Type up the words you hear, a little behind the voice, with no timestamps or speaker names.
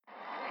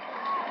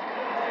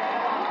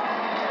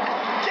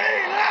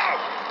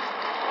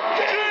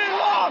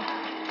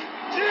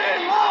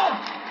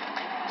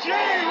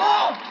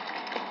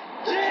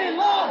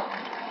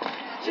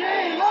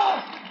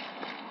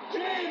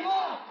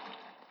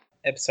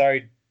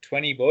episode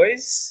 20,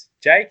 boys.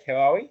 Jake, how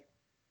are we?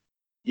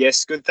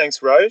 Yes, good.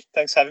 Thanks, Ro.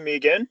 Thanks for having me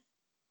again.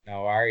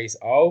 No worries.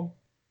 Oh,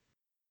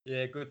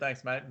 Yeah, good.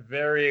 Thanks, mate.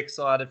 Very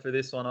excited for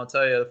this one. I'll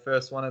tell you, the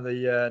first one of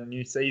the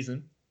new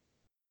season.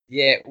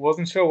 yeah,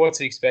 wasn't sure what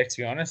to expect,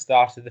 to be honest,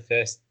 after the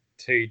first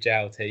two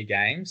JLT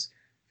games.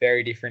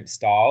 Very different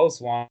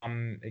styles.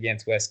 One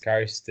against West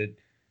Coast, a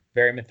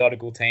very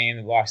methodical team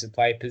that likes to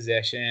play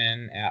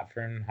possession out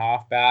from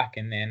halfback,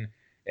 and then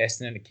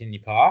Essendon at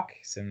Kingy Park,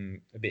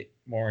 some a bit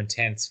more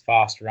intense,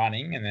 fast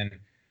running, and then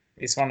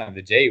this one at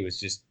the G was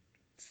just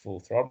full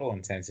throttle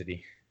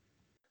intensity.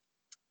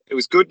 It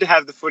was good to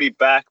have the footy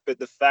back, but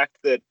the fact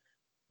that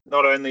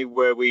not only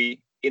were we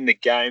in the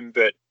game,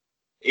 but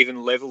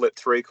even level at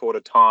three-quarter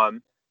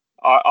time,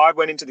 I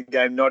went into the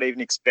game not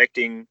even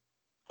expecting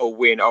a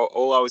win.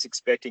 All I was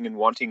expecting and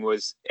wanting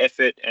was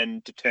effort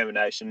and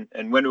determination.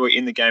 And when we were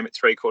in the game at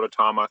three-quarter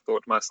time, I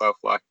thought to myself,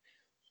 like,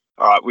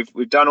 all right,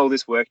 we've done all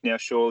this work now.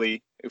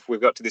 Surely, if we've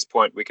got to this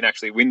point, we can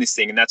actually win this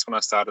thing. And that's when I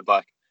started,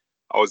 I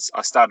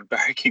started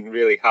barracking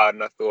really hard,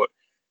 and I thought,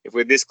 if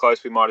we're this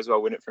close, we might as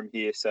well win it from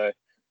here. So,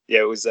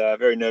 yeah, it was a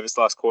very nervous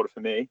last quarter for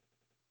me.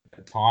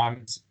 At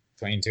times,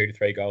 between 2 to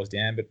 3 goals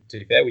down, but to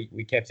be fair,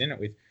 we kept in it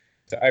with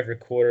so over a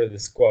quarter of the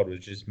squad was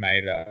just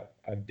made up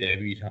of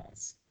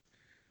debutants.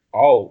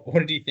 Oh, what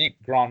did you think?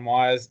 Grant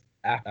Myers,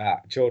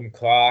 Jordan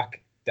Clark,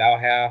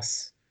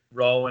 Dalhouse,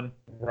 Rowan,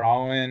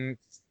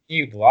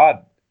 new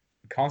blood,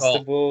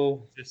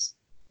 Constable.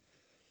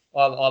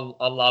 I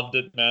loved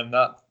it, man.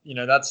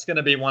 That's going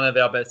to be one of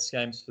our best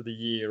games for the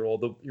year, or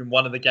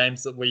one of the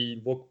games that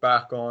we look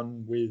back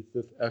on with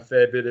a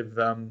fair bit of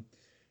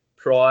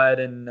pride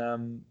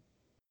and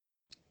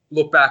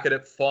look back at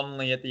it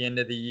fondly at the end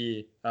of the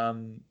year,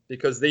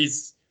 because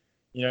these,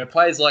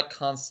 players like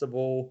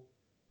Constable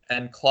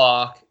and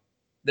Clark,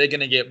 they're going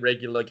to get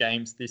regular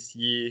games this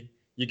year.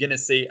 You're going to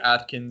see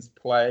Atkins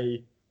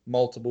play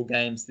multiple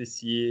games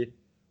this year.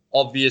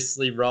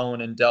 Obviously,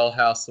 Rowan and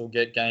Dalhouse will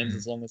get games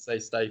as long as they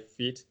stay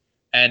fit.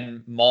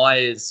 And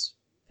Myers,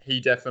 he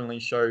definitely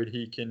showed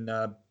he can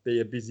be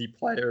a busy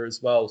player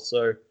as well.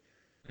 So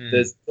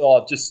there's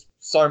just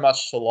so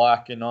much to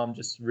like, and I'm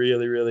just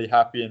really, really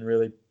happy and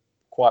really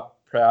quite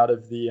proud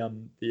of the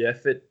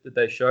effort that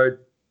they showed.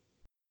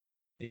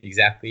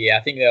 Exactly. Yeah,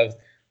 I think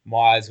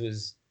Myers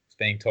was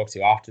being talked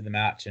to after the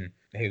match, and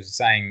he was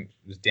saying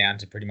it was down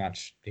to pretty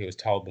much he was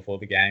told before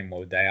the game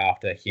or the day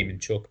after him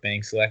and Chook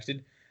being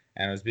selected,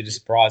 and I was a bit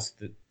surprised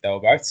that they were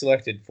both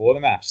selected for the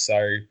match.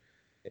 So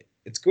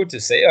it's good to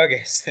see, I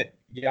guess, that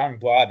young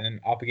blood and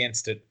up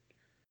against a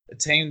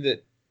team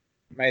that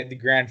made the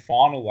grand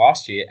final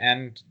last year,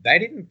 and they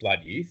didn't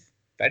blood youth.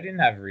 They didn't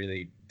have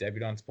really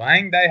debutants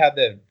playing. They had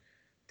the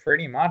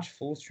pretty much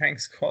full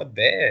strength squad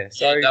there.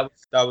 So yeah,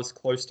 that was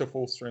close to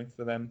full strength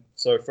for them.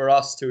 So for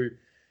us to,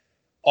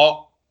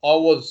 I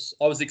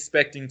was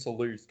expecting to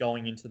lose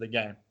going into the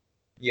game.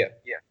 Yeah.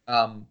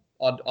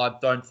 I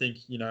don't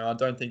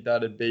think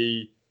that'd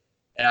be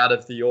out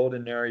of the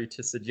ordinary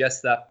to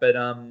suggest that, but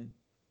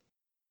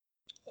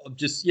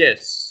just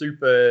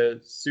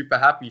super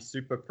happy,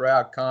 super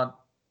proud. Can't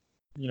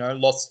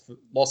lost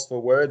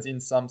for words in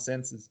some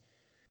senses.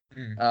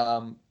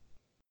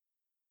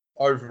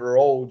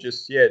 Overall,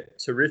 just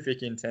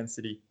terrific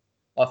intensity.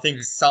 I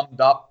think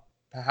summed up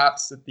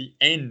perhaps at the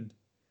end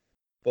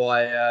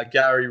by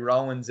Gary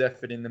Rowan's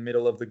effort in the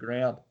middle of the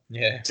ground.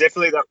 Yeah,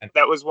 definitely.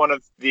 That was one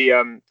of the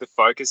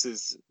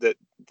focuses that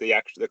the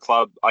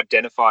club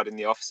identified in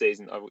the off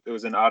season. There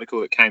was an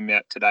article that came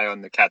out today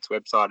on the Cats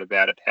website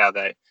about it, how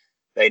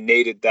they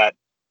needed that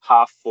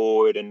half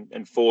forward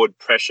and forward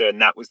pressure,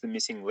 and that was the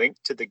missing link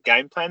to the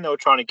game plan they were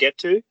trying to get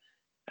to,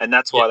 and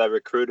that's why they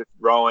recruited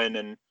Rowan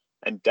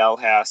and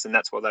Dalhouse, and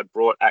that's why they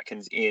brought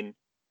Atkins in.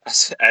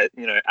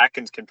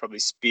 Atkins can probably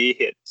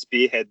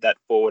spearhead that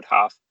forward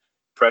half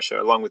pressure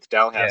along with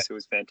Dalhouse, who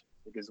was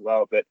fantastic as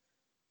well. But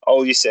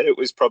you said it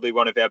was probably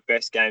one of our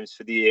best games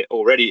for the year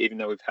already, even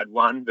though we've had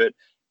one. But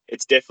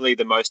it's definitely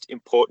the most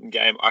important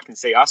game I can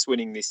see us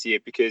winning this year,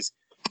 because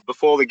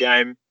before the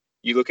game,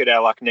 you look at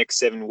our next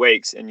 7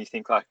 weeks and you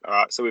think all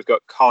right, so we've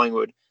got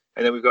Collingwood,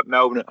 and then we've got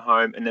Melbourne at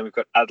home, and then we've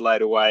got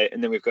Adelaide away,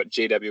 and then we've got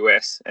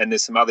GWS, and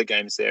there's some other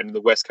games there, and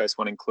the West Coast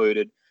one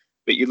included.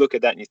 But you look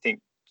at that and you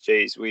think,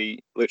 geez, we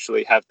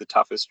literally have the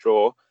toughest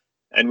draw,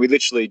 and we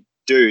literally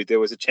do. There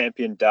was a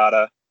Champion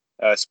Data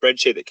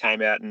spreadsheet that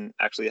came out and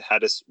actually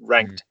had us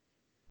ranked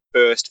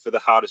first for the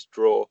hardest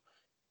draw.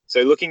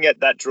 So looking at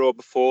that draw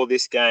before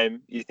this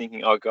game, you're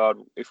thinking, oh God,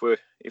 if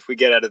we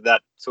get out of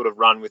that sort of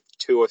run with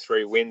 2 or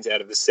 3 wins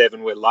out of the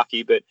 7, we're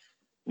lucky. But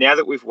now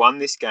that we've won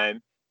this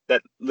game,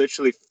 that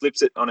literally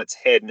flips it on its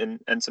head,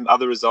 and some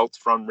other results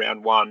from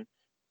round 1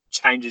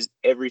 changes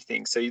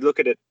everything. So you look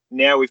at it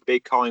now, we've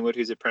beat Collingwood,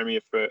 who's a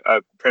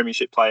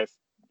premiership player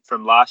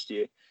from last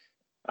year.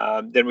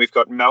 Then we've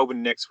got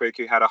Melbourne next week,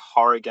 who had a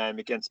horror game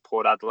against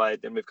Port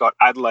Adelaide. Then we've got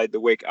Adelaide the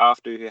week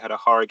after, who had a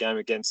horror game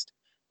against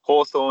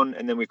Hawthorn,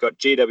 and then we've got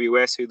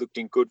GWS, who looked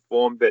in good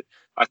form. But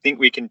I think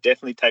we can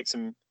definitely take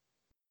some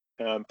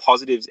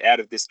positives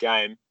out of this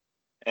game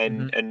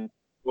and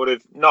sort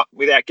of, not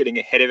without getting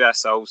ahead of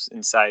ourselves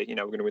and say, we're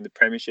going to win the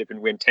premiership and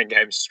win 10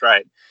 games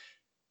straight.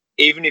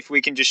 Even if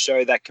we can just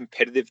show that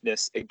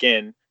competitiveness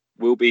again,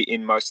 we'll be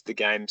in most of the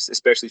games,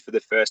 especially for the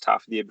first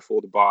half of the year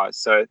before the buys.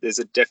 So there's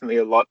definitely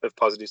a lot of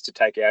positives to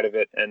take out of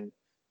it, and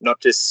not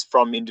just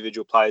from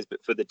individual players,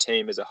 but for the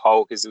team as a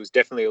whole, because there was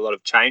definitely a lot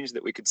of change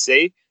that we could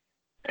see.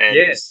 And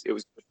it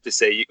was good to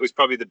see. It was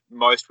probably the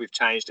most we've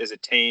changed as a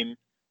team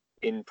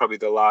in probably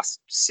the last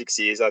 6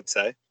 years, I'd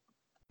say.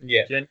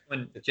 Yeah.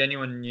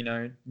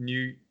 Genuine,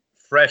 new,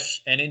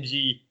 fresh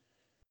energy.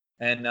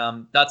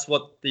 And that's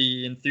what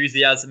the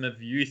enthusiasm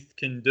of youth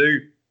can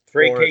do.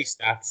 Three key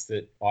stats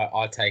that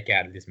I take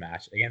out of this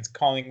match against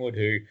Collingwood,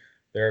 who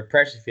they're a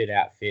pressure fit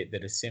outfit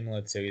that are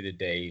similar to the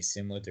D's,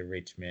 similar to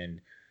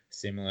Richmond,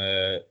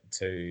 similar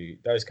to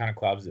those kind of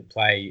clubs that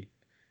play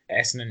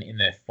Essendon in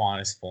their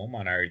finest form.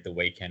 I know the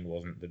weekend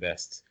wasn't the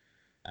best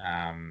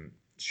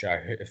show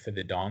for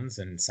the Dons,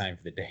 and same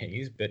for the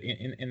D's, but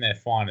in their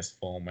finest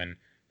form, when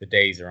the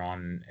D's are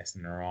on,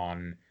 Essendon are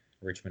on,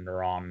 Richmond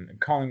are on,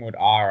 Collingwood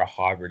are a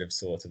hybrid of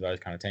sorts of those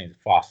kind of teams,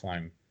 fast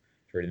flowing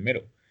through the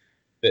middle.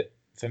 But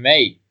for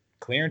me,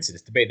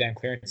 clearances, to beat them,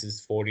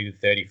 clearances 40 to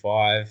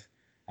 35.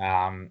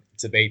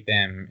 To beat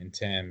them in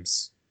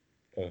terms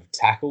of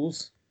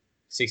tackles,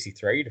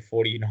 63 to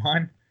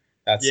 49.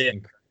 That's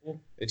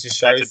incredible. It just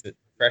shows that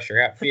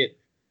pressure outfit,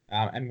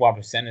 and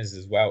 1%ers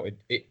as well.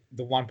 The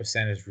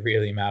 1%ers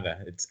really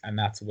matter. And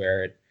that's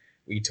where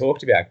we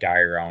talked about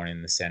Gary Rowan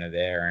in the centre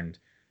there, and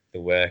the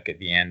work at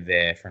the end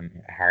there from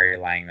Harry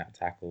laying that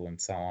tackle and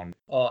so on.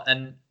 Oh,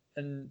 and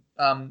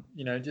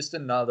just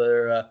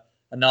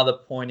another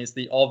point is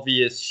the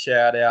obvious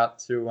shout out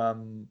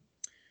to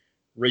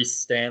Reece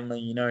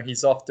Stanley.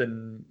 He's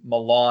often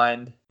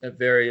maligned at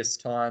various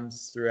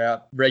times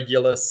throughout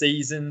regular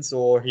seasons,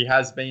 or he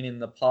has been in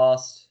the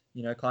past,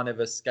 kind of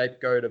a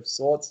scapegoat of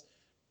sorts.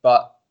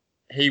 But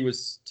he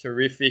was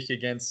terrific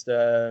against,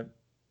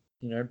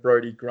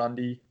 Brodie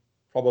Grundy,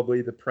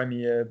 probably the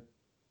premier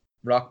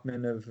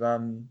ruckman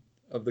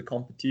of the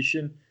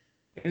competition.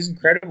 It was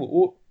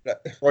incredible.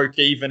 Broke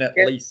even at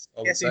least,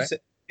 I would say.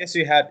 Guess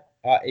who had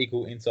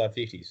equal inside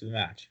 50s for the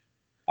match?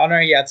 I know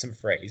he had some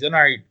frees. I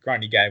know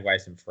Grundy gave away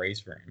some frees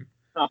for him.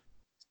 Oh.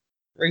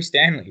 Reece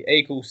Stanley,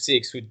 equal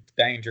 6 with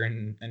Danger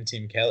and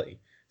Tim Kelly.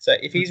 So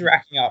if he's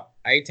racking up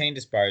 18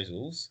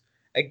 disposals,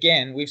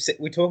 again, we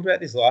talked about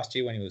this last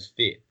year when he was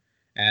fit,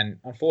 and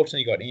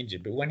unfortunately got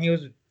injured. But when he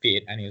was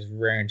fit and he was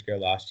raring to go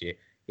last year,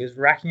 he was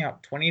racking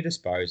up 20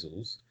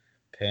 disposals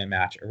per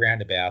match,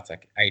 around about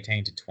like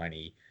 18 to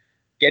 20,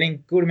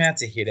 getting good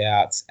amounts of hit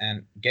outs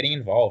and getting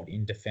involved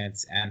in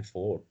defence and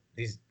forward.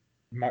 His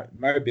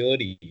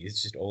mobility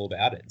is just all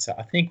about it. So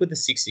I think with the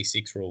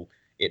 66 rule,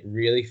 it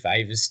really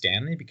favours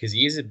Stanley because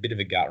he is a bit of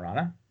a gut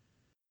runner.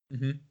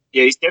 Mm-hmm.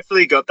 Yeah, he's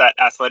definitely got that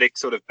athletic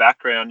sort of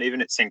background.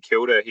 Even at St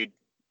Kilda,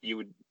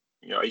 you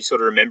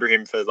sort of remember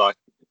him for like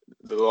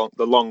the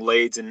long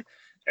leads, and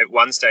at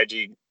one stage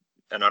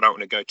and I don't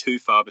want to go too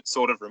far, but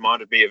sort of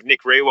reminded me of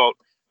Nick Riewoldt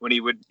when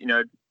he would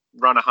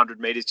run 100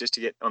 meters just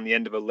to get on the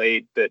end of a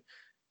lead. But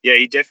yeah,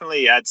 he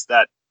definitely adds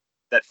that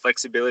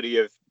flexibility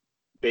of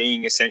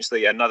being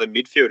essentially another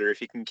midfielder. If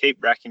he can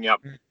keep racking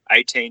up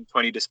 18,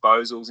 20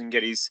 disposals and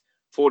get his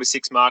 4 to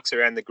 6 marks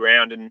around the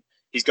ground, and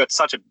he's got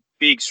such a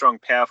big, strong,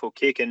 powerful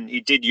kick, and he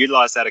did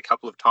utilise that a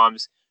couple of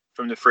times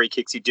from the free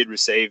kicks he did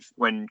receive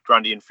when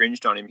Grundy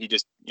infringed on him. He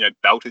just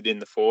belted in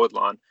the forward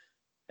line,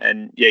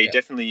 and he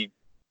definitely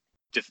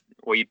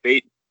he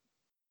beat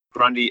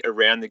Grundy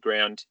around the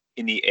ground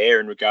in the air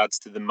in regards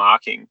to the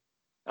marking.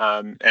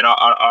 And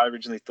I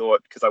originally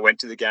thought, because I went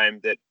to the game,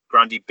 that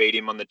Grundy beat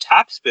him on the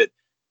taps, but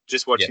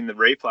just watching the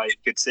replay, you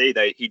could see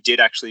he did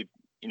actually,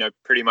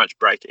 pretty much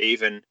break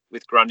even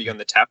with Grundy on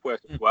the tap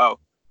work as well.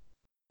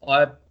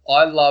 I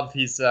love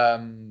his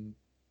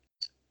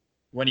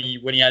when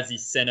he has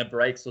his centre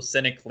breaks or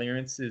centre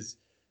clearances,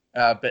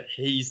 but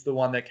he's the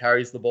one that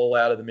carries the ball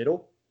out of the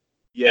middle.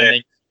 Yeah. And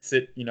then kicks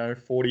it,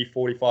 40,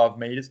 45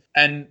 metres.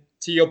 And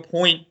to your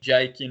point,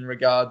 Jake, in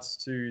regards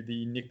to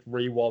the Nick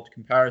Riewoldt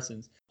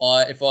comparisons,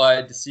 if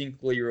I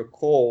distinctly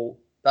recall,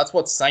 that's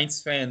what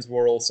Saints fans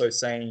were also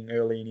saying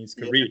early in his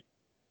career.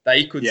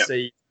 They could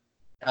see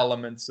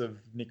elements of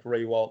Nick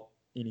Riewoldt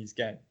in his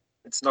game.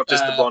 It's not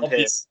just the blonde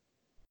hair.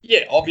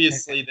 Yeah,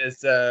 obviously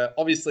there's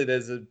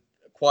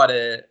quite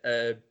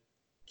a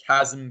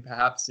chasm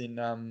perhaps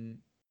in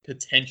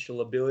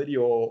potential ability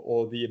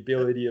or the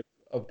ability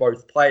of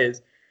both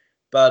players,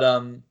 but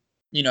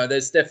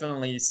there's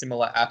definitely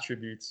similar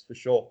attributes for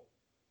sure.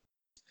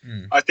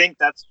 I think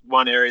that's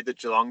one area that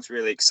Geelong's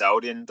really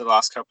excelled in the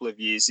last couple of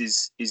years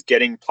is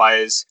getting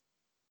players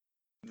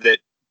that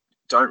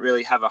don't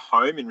really have a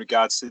home in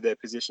regards to their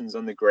positions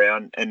on the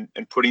ground and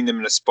putting them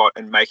in a spot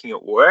and making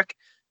it work.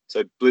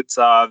 So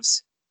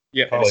Blitzarves,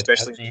 and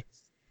especially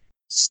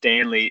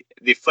Stanley,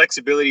 the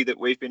flexibility that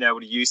we've been able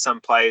to use some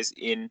players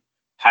in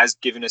has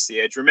given us the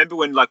edge. Remember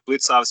when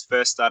Blitzarves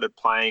first started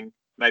playing,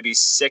 maybe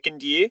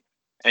second year,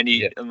 and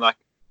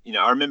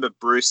I remember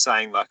Bruce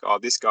saying oh,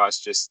 this guy's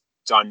just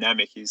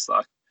dynamic.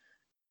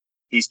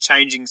 He's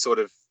changing sort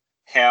of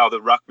how the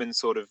ruckman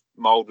sort of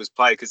mould was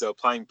played, because they were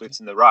playing blitz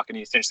in the ruck, and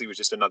he essentially was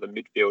just another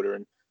midfielder.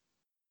 And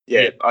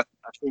I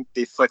think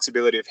the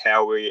flexibility of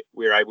how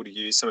we're able to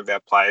use some of our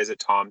players at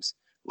times,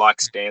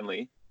 like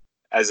Stanley,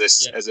 as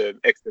a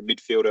extra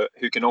midfielder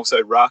who can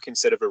also ruck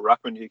instead of a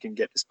ruckman who can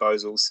get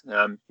disposals.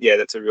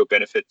 That's a real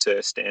benefit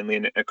to Stanley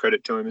and a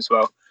credit to him as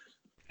well.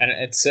 And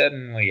it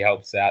certainly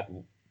helps out.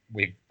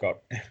 We've got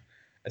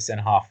a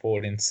centre half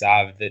forward in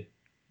Sav that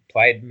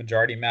played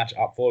majority match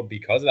up forward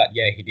because of that.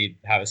 Yeah, he did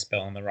have a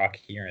spell in the ruck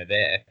here and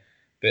there,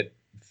 but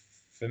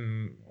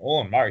from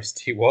all and most,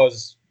 he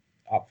was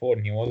up forward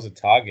and he was a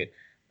target.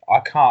 I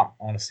can't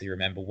honestly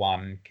remember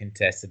one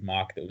contested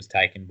mark that was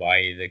taken by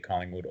either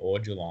Collingwood or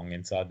Geelong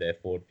inside their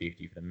forward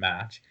 50 for the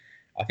match.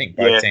 I think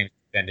both teams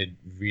defended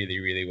really,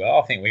 really well.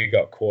 I think we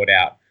got caught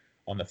out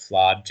on the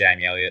flood.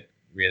 Jamie Elliott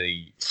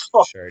really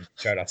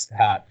showed us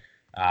that.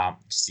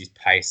 Just his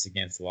pace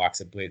against the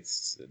likes of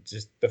Blitz,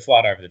 just the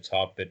flood over the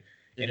top. But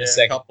in the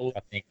second,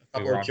 I think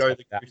we were on top of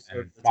that,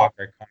 and Mark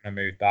O'Connor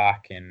moved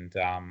back, and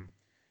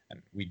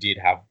we did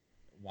have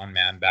one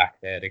man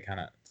back there to kind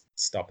of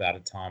stop that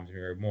at times. We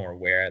were more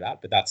aware of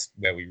that, but that's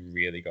where we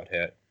really got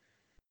hurt.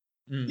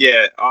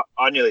 Yeah,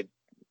 I nearly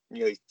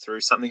threw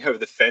something over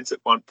the fence at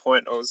one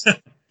point. I was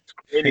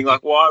screaming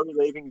like, "Why are we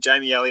leaving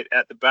Jamie Elliott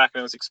at the back?" And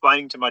I was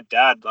explaining to my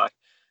dad, like,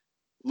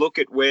 look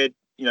at where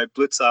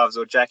Blitzarves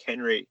or Jack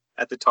Henry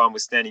at the time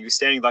was standing. He was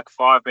standing like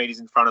 5 meters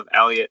in front of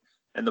Elliott,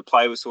 and the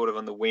play was sort of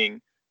on the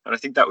wing. And I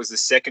think that was the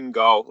second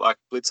goal. Like,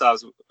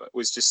 Blitzarves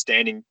was just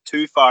standing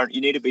too far.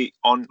 You need to be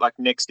on, like,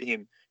 next to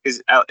him,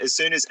 because as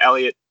soon as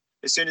Elliott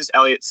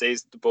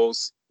sees the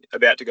ball's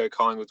about to go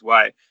Collingwood's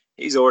way,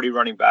 he's already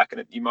running back,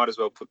 and you might as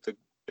well put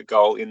the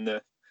goal in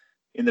the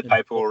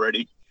paper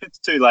already. It's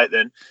too late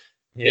then.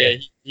 Yeah,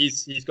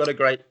 he's got a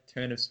great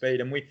turn of speed,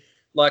 and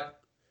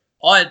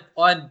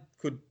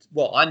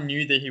I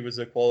knew that he was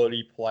a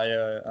quality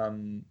player.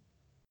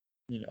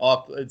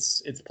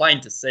 It's plain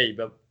to see,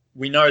 but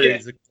we know that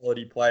he's a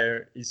quality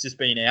player. He's just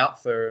been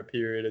out for a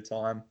period of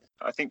time.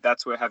 I think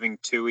that's where having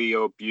Tui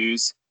or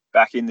Buse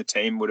back in the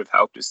team would have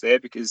helped us there,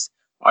 because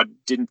I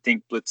didn't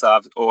think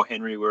Blitzarves or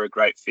Henry were a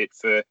great fit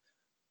for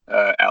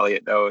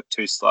Elliott. They were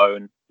too slow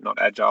and not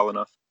agile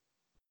enough.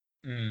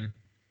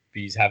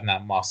 He's having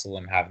that muscle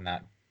and having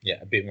that,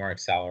 a bit more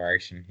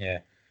acceleration.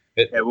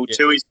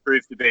 Tui's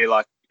proved to be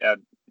like our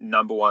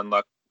number one,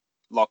 like,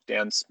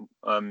 lockdown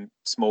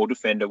small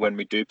defender when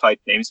we do play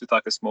teams with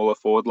like a smaller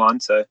forward line.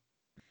 So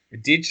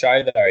it did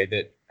show though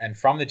that, and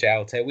from the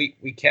JLT,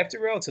 we kept a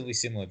relatively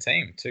similar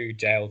team to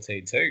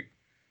JLT2.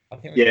 I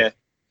think we were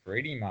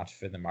pretty much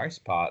for the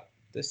most part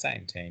the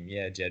same team.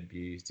 Yeah, Jed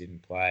Buse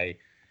didn't play.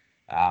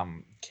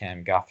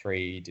 Cam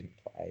Guthrie didn't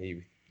play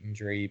with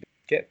injury. But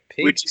get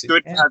picked, which is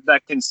good to have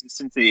that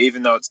consistency,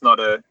 even though it's not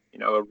a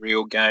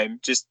real game.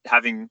 Just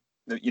having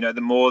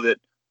the more that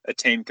a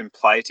team can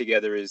play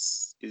together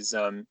is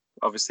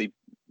obviously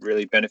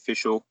really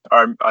beneficial.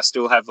 I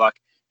still have, like,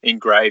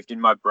 engraved in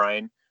my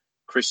brain,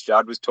 Chris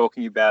Judd was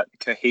talking about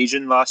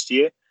cohesion last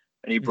year,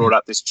 and he brought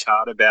up this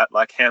chart about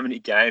like how many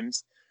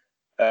games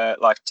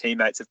like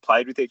teammates have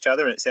played with each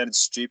other, and it sounded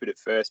stupid at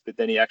first, but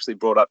then he actually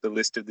brought up the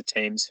list of the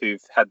teams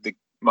who've had the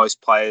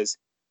most players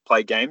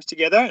play games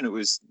together, and it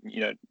was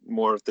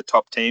more of the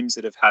top teams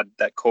that have had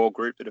that core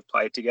group that have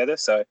played together.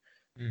 So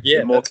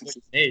the more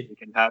consistency we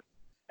can have.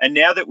 And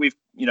now that we've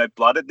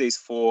blooded these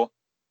 4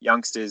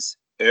 youngsters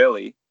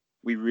early,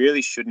 we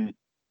really shouldn't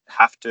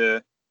have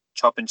to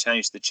chop and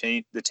change the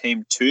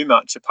team too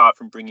much, apart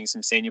from bringing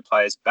some senior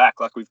players back.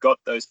 Like, we've got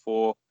those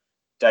 4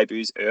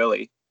 debuts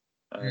early.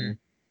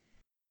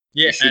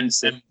 We shouldn't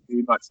see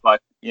too much like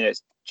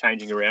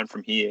changing around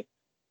from here.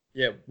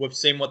 Yeah, we've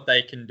seen what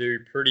they can do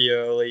pretty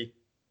early,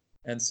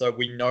 and so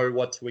we know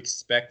what to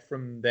expect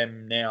from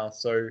them now.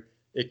 So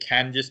it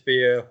can just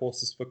be a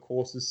horses for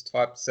courses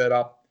type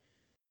setup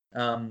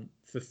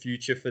for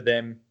future for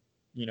them,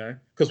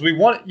 because you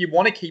want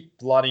to keep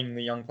blooding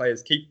the young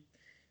players.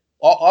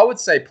 I would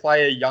say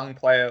play a young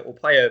player, or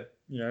play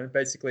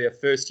basically a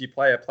first year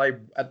player. Play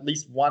at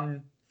least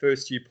one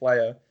first year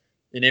player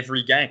in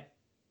every game.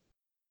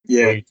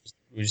 Yeah,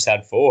 we just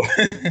had 4.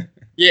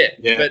 yeah,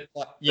 but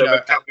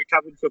we're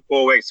covered for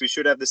 4 weeks. We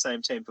should have the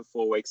same team for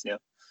 4 weeks now.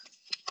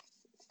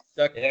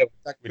 That could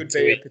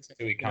be a potential.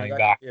 Tui coming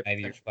back,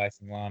 maybe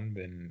replacing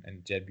one,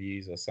 and Jed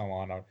Buse or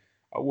someone.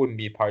 I wouldn't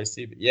be opposed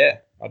to,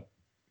 but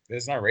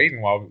there's no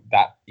reason why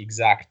that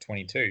exact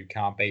 22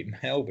 can't beat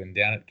Melbourne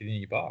down at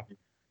Kardinia Park.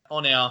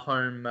 On our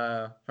home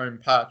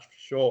patch, for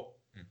sure.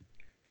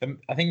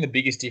 I think the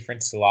biggest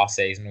difference to last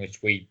season,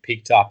 which we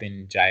picked up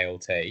in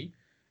JLT,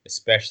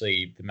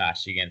 especially the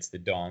match against the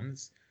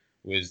Dons,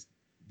 was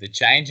the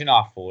change in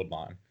our forward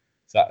line.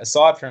 So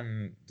aside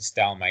from the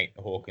stalemate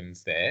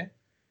Hawkins there,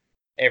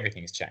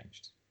 everything's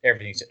changed.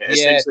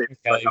 Essentially,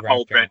 like a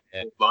whole brand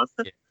new line.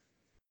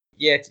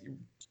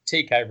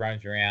 TK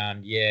roams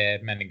around. Yeah,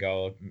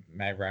 Mendengold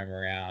may roam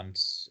around.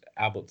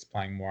 Albert's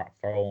playing more up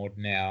forward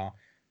now.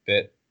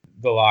 But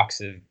the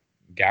likes of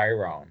Gary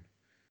Rowan,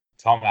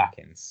 Tom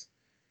Atkins,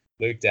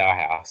 Luke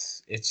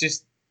Dowhouse, it's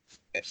just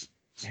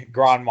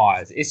Grant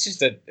Myers. It's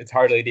just a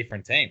totally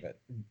different team. But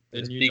The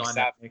this new big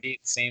stuff, dynamic. it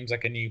seems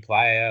like a new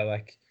player.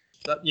 Like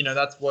That,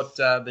 that's what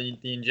the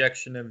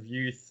injection of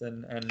youth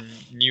and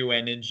new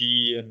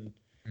energy and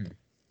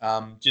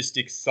just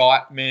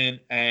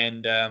excitement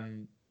and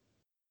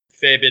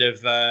fair bit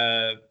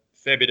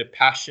of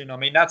passion. I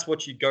mean, that's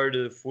what you go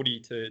to the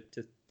footy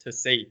to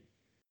see.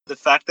 The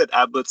fact that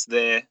Ablett's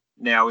there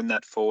now in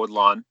that forward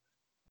line,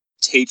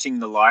 teaching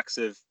the likes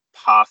of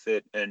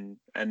Parfitt and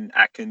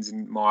Atkins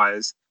and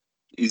Myers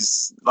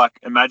is like,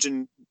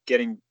 imagine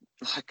getting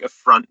like a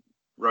front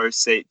row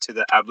seat to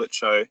the Ablett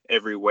show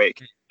every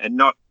week and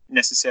not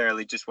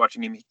necessarily just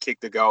watching him kick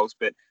the goals,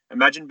 but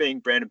imagine being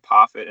Brandon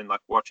Parfitt and like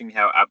watching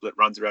how Ablett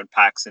runs around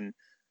packs, and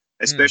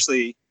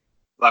especially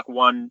like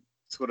one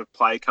sort of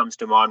play comes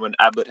to mind when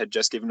Ablett had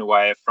just given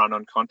away a front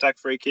on contact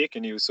free kick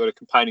and he was sort of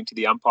complaining to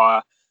the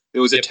umpire.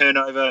 There was a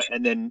turnover,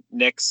 and then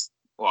I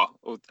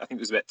think it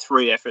was about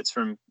 3 efforts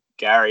from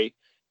Gary,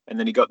 and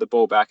then he got the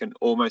ball back and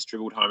almost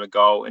dribbled home a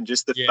goal. And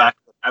just the fact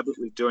that Ablett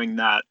was doing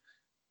that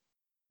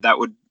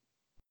would,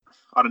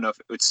 I don't know,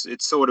 if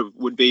it sort of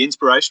would be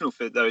inspirational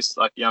for those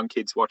like young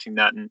kids watching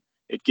that, and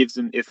it gives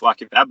them, if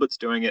Ablett's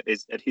doing it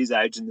is at his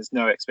age and there's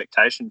no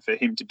expectation for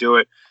him to do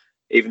it,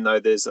 even though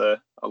there's a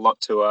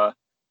lot to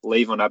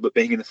leave on Ablett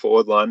being in the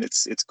forward line,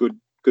 it's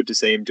good to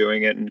see him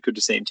doing it and good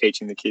to see him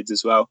teaching the kids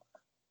as well.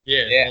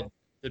 Yeah.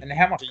 And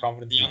how much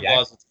confidence the young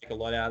guys will take a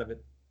lot out of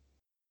it.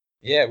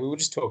 Yeah, we were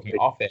just talking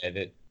off air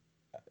that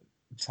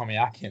Tommy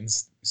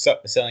Atkins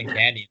selling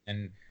candy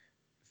and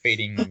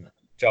feeding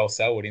Joel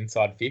Selwood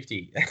inside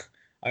 50.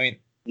 I mean,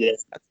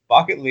 that's a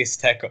bucket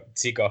list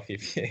tick off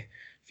if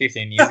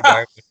 15 years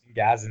ago with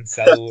Gaz and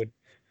Selwood.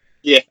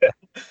 Yeah.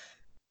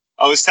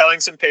 I was telling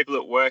some people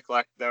at work,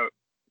 like they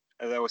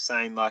were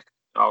saying like,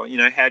 oh,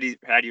 how do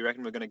you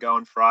reckon we're going to go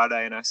on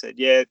Friday? And I said,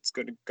 yeah, it's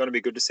going to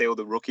be good to see all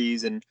the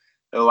rookies. And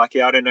they were like,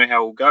 yeah, I don't know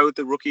how we'll go with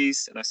the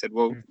rookies. And I said,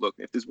 well, look,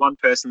 if there's one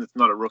person that's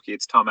not a rookie,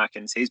 it's Tom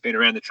Atkins. He's been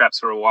around the traps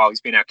for a while.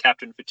 He's been our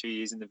captain for 2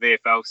 years in the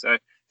VFL. So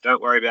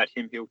don't worry about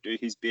him. He'll do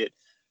his bit.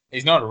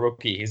 He's not a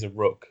rookie. He's a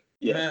rook.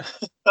 Yeah.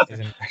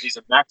 He's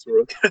a max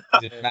rook.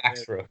 He's a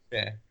max rook,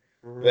 yeah.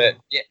 But,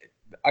 yeah,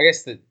 I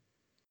guess that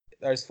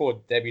those 4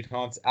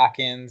 debutants,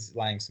 Atkins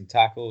laying some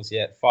tackles,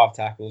 5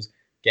 tackles.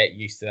 Get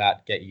used to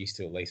that. Get used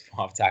to at least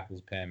 5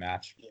 tackles per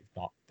match, if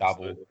not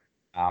double.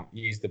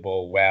 Used the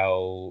ball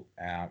well,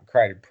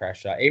 created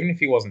pressure. Even if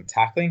he wasn't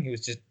tackling, he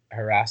was just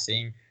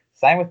harassing.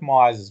 Same with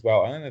Myers as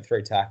well. Only the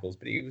 3 tackles,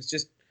 but he was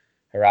just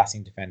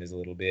harassing defenders a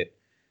little bit.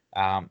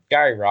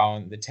 Gary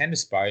Rowan, the 10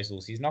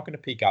 disposals, he's not going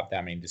to pick up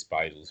that many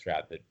disposals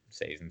throughout the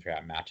season,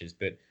 throughout matches,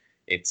 but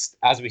it's,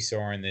 as we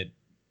saw in the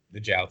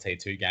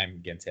JLT2 game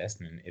against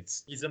Essendon,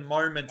 he's a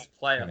moment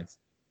player.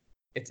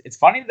 It's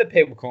funny that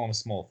people call him a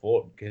small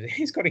forward because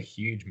he's got a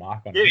huge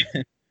mark on him.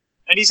 And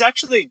he's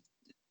actually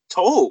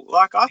tall.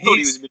 Like, I thought he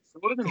was a bit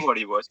shorter than what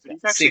he was, but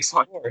he's actually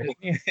quite tall.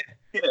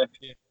 Yeah.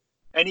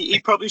 And he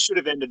probably should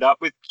have ended up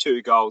with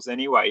 2 goals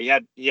anyway.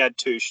 He had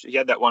 2. He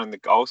had that one in the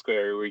goal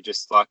square where he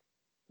just like,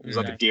 it was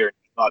like a deer in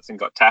headlights and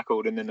got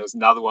tackled, and then there was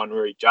another one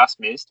where he just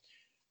missed.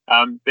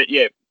 But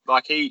yeah,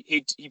 like he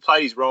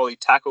played his role. He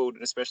tackled,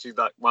 and especially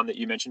that one that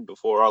you mentioned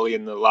before, Ollie,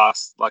 in the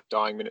last like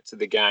dying minutes of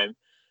the game.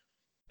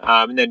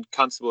 And then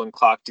Constable and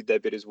Clark did their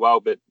bit as well.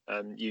 But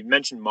you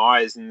mentioned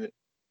Myers, and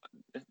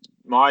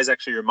Myers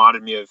actually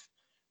reminded me of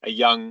a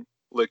young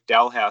Luke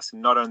Dalhouse,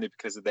 and not only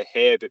because of the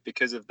hair, but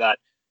because of that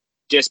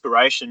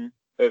desperation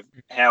of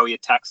how he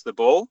attacks the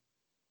ball.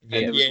 Yeah,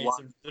 and it's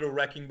a little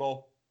wrecking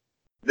ball.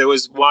 There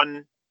was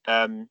one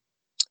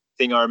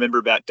thing I remember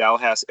about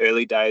Dalhouse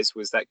early days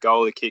was that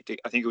goal he kicked.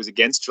 I think it was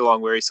against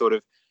Geelong, where he sort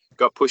of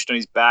got pushed on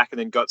his back and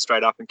then got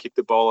straight up and kicked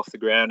the ball off the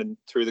ground and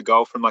threw the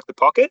goal from like the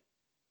pocket.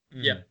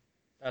 Yeah,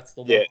 that's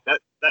the one. Yeah,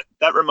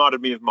 that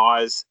reminded me of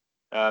Myers.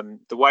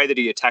 The way that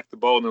he attacked the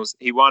ball, and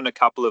he won a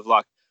couple of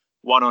like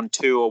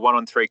 1-on-2 or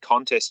 1-on-3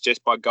 contests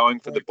just by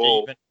going for the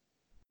ball.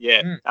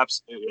 Yeah,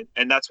 absolutely.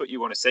 And that's what you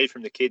want to see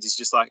from the kids, is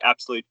just like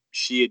absolute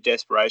sheer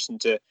desperation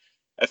to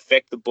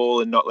affect the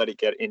ball and not let it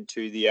get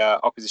into the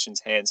opposition's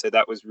hands. So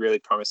that was really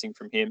promising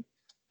from him.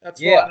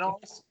 That's right. And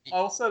I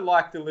also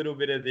liked a little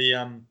bit of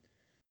the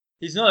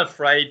he's not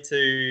afraid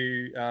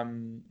to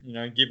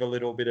give a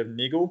little bit of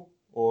niggle,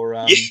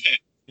 or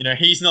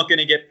he's not going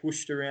to get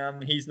pushed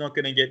around. He's not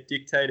going to get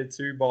dictated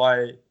to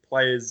by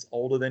players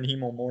older than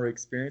him or more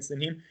experienced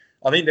than him.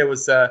 I think there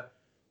was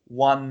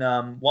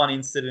one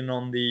incident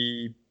on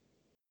the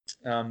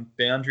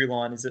boundary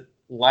line. Is it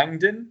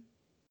Langdon?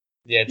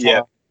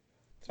 Yeah.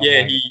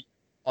 Yeah, he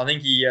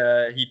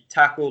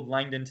tackled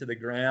Langdon to the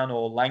ground,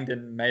 or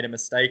Langdon made a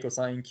mistake or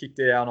something, kicked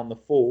it out on the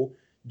full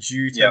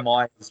due to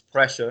Myers'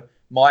 pressure.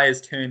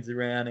 Myers turns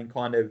around and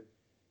kind of,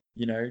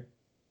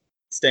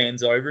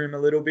 stands over him a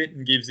little bit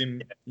and gives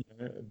him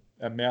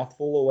a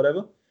mouthful or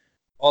whatever.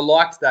 I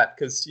liked that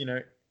because,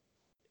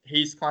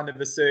 he's kind of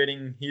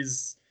asserting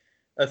his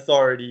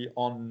authority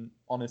on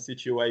a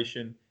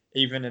situation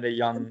even at a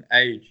young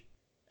age.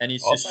 And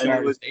he's just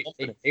showing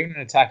even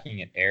attacking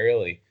it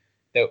aerially.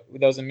 There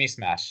was a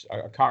mismatch.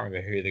 I can't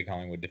remember who the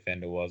Collingwood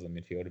defender was, the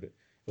midfielder, but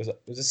was a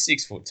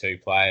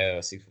 6'2" player or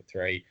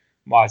 6'3".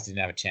 Myers didn't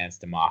have a chance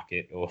to mark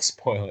it or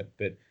spoil it,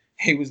 but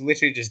he was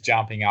literally just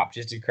jumping up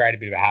just to create a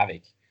bit of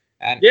havoc.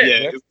 And Yeah,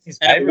 it worked in his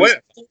and it favour.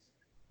 worked.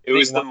 It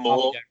was the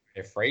more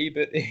a free,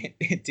 but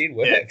it did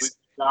work. yeah, it was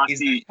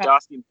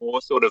Darcy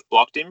Moore sort of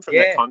blocked him from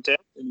that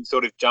contact, and he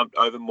sort of jumped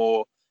over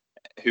Moore,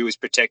 who was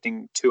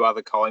protecting two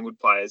other Collingwood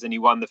players, and he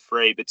won the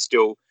free, but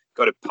still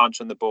got a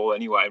punch on the ball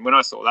anyway. And when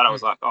I saw that, I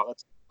was like, oh,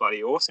 that's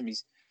bloody awesome.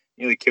 He's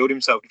nearly killed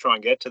himself to try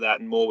and get to that,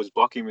 and Moore was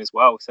blocking him as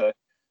well. So,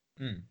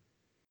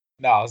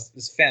 No, it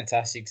was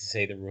fantastic to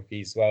see the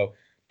rookies. Well,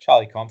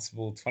 Charlie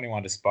Constable,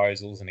 21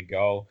 disposals and a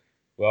goal.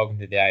 Welcome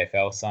to the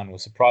AFL, son. We're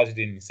surprised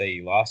we didn't see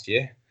you last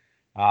year.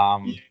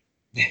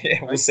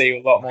 We'll see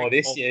you a lot more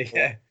this year.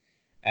 Yeah.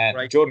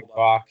 And Jordan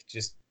Clark,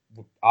 just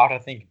after I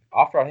think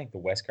the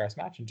West Coast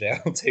match and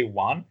JLT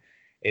won,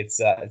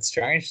 it's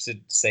strange to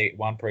see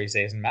one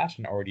preseason match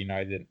and already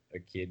know that a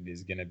kid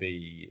is going to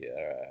be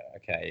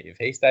okay. If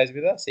he stays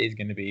with us, he's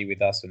going to be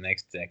with us for the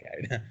next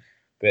decade.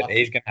 But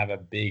he's going to have a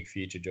big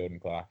future, Jordan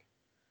Clark.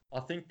 I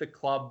think the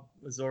club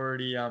was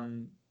already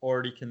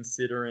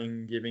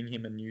considering giving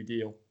him a new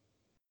deal.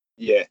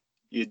 Yeah,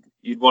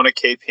 you'd want to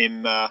keep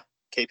him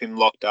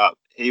locked up.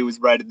 He was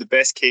rated the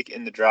best kick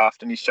in the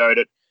draft, and he showed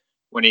it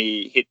when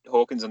he hit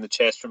Hawkins on the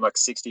chest from like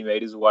 60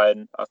 meters away,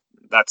 and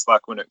that's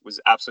like when it was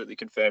absolutely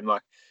confirmed.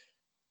 Like,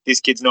 this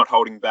kid's not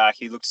holding back.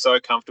 He looked so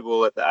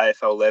comfortable at the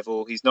AFL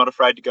level. He's not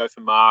afraid to go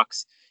for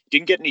marks. He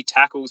didn't get any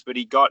tackles, but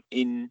he got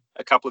in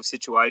a couple of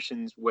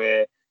situations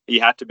where he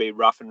had to be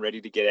rough and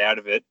ready to get out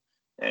of it.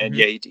 And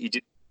he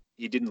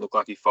didn't look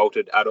like he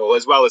faltered at all,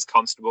 as well as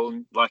Constable.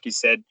 And like you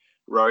said,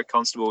 Rowe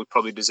Constable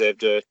probably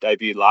deserved a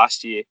debut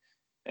last year,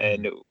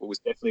 and it was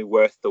definitely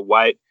worth the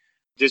wait.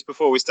 Just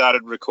before we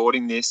started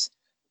recording this,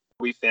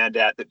 we found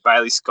out that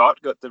Bailey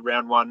Scott got the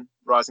round 1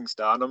 Rising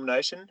Star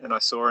nomination, and I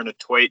saw in a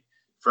tweet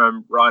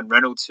from Ryan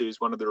Reynolds, who's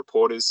one of the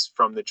reporters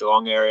from the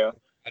Geelong area,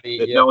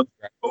 that no one's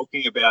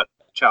talking about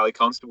Charlie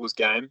Constable's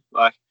game.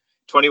 Like,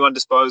 21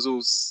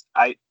 disposals,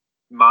 8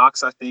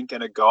 marks, I think,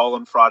 and a goal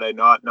on Friday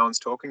night. No one's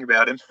talking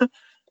about him.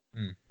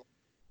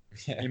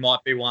 He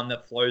might be one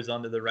that flows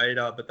under the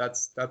radar, but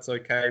that's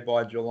okay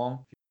by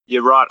Geelong.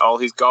 You're right,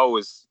 his goal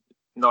was,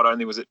 not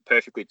only was it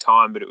perfectly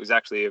timed, but it was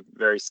actually a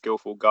very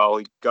skillful goal.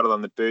 He got it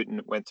on the boot and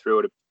it went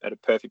through at a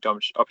perfect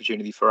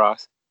opportunity for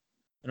us.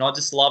 And I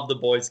just love the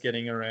boys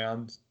getting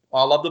around.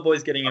 I love the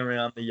boys getting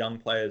around the young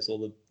players or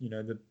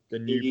the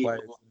new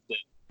players.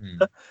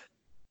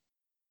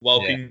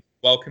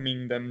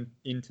 Welcoming them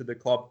into the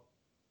club.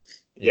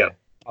 Yeah.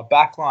 A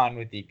backline,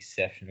 with the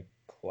exception of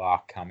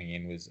Clark coming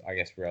in, was, I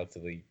guess,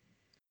 relatively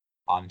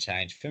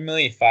unchanged.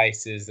 Familiar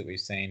faces that we've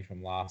seen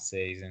from last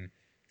season.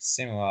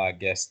 Similar, I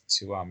guess,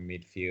 to our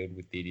midfield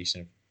with the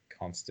addition of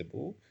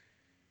Constable.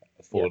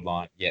 The forward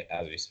line, yet,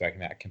 as we've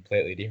spoken about,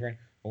 completely different.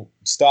 We'll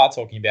start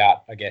talking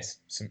about, I guess,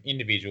 some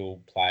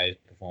individual players'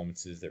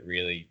 performances that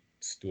really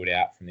stood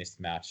out from this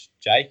match.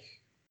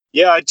 Jake?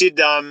 Yeah, I did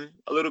a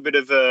little bit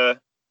of a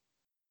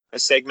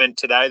segment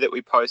today that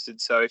we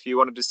posted. So if you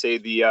wanted to see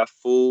the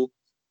full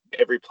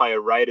every player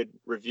rated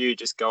review,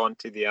 just go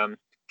onto the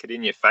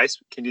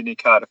Cardinia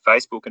Carter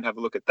Facebook and have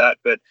a look at that.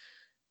 But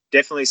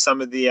definitely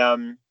some of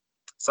the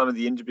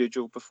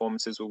individual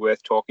performances were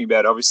worth talking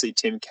about. Obviously,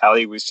 Tim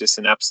Kelly was just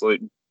an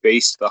absolute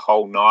beast the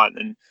whole night,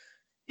 and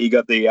he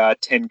got the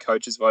 10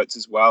 coaches' votes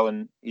as well.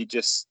 And he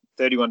just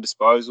 31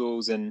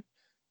 disposals and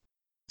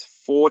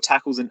 4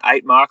 tackles and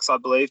 8 marks, I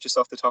believe, just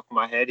off the top of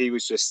my head. He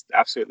was just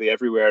absolutely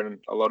everywhere, and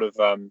a lot of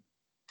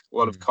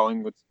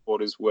Collingwood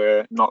supporters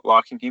were not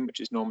liking him, which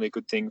is normally a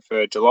good thing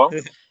for Geelong.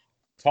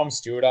 Tom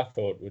Stewart, I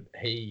thought,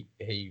 he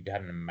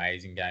had an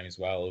amazing game as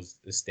well as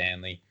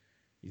Stanley.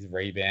 His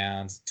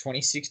rebounds,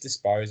 26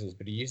 disposals,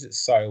 but he used it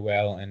so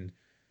well. And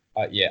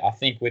I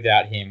think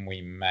without him,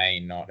 we may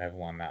not have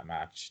won that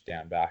match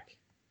down back.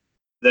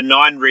 The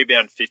 9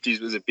 rebound 50s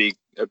was a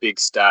big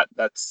stat.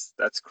 That's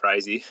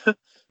crazy.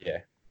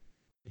 Yeah.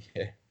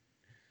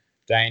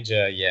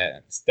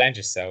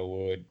 Danger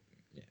Selwood,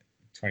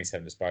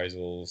 27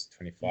 disposals,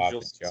 25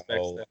 for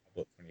Joel,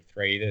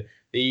 23.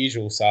 The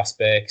usual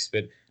suspects,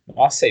 but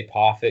I see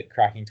Parfitt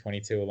cracking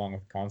 22 along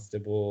with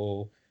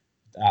Constable.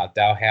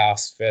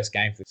 Dalhouse, first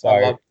game. I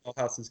love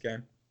Dalhouse's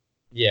game.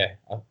 Yeah,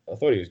 I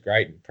thought he was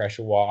great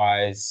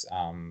pressure-wise.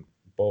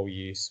 Ball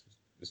use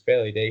was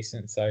fairly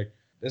decent. So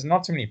there's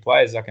not too many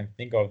players I can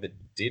think of that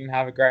didn't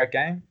have a great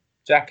game.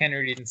 Jack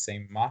Henry didn't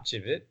see much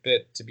of it,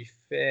 but to be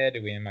fair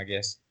to him, I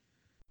guess,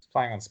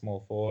 playing on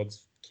small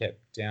forwards, kept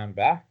down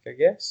back, I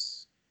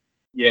guess.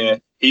 Yeah,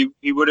 he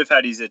would have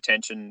had his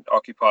attention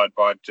occupied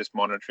by just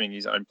monitoring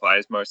his own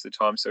players most of the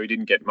time, so he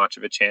didn't get much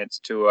of a chance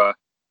to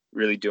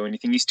really do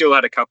anything. He still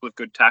had a couple of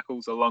good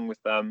tackles along with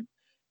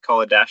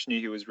Collar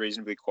Dashney, who was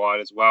reasonably quiet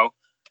as well.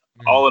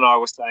 Ol and I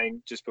were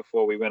saying just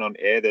before we went on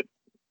air that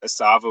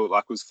Asava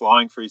was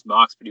flying for his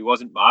marks, but he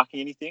wasn't marking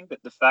anything.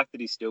 But the fact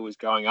that he still was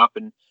going up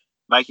and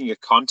making a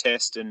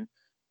contest, and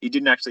he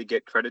didn't actually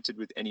get credited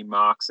with any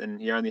marks, and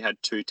he only had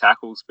 2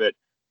 tackles. But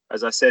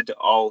as I said to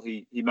Ol,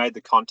 he made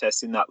the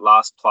contest in that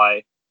last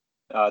play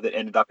that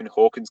ended up in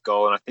Hawkins'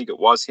 goal, and I think it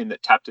was him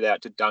that tapped it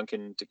out to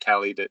Duncan to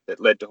Kelly that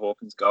led to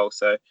Hawkins' goal.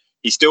 So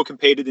he still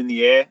competed in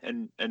the air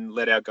and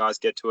let our guys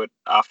get to it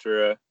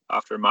after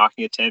a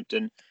marking attempt,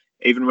 and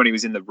even when he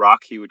was in the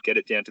ruck, he would get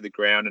it down to the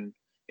ground and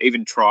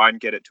even try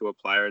and get it to a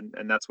player,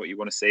 and that's what you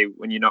want to see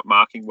when you're not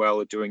marking well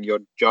or doing your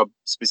job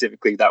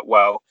specifically that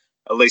well.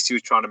 At least he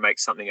was trying to make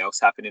something else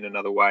happen in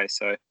another way.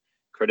 So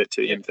credit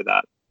to him for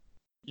that.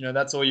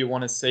 That's all you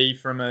want to see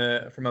from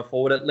a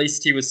forward. At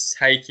least he was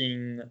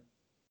taking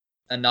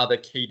another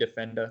key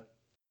defender.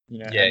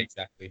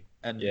 Exactly.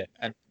 And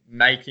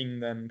making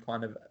them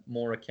kind of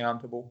more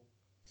accountable.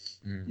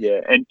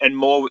 Yeah, and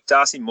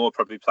Darcy Moore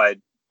probably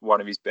played one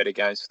of his better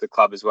games for the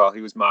club as well.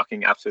 He was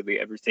marking absolutely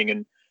everything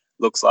and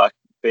looks like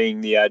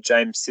being the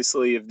James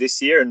Sicily of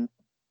this year, and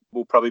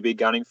will probably be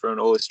gunning for an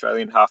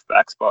All-Australian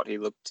half-back spot. He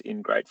looked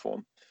in great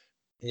form.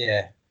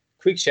 Yeah.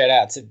 Quick shout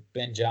out to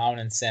Ben Jarman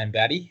and Sam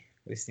Batty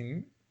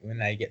listening when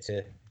they get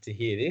to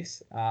hear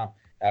this,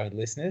 avid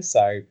listeners.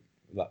 So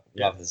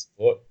love the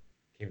support,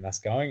 keeping us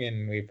going,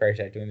 and we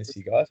appreciate doing this for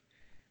you guys.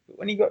 But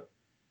when you got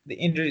the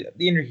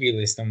injury here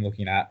list I'm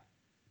looking at,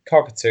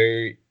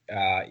 Cockatoo,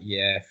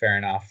 fair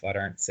enough. I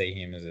don't see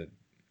him as a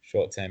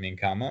short-term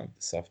incomer.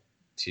 Soft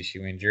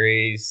tissue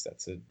injuries,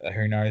 that's a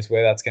who knows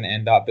where that's going to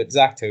end up. But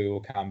Zach Tui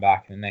will come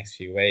back in the next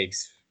few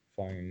weeks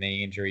following a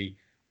knee injury.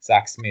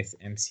 Zach Smith,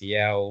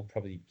 MCL,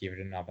 probably give it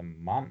another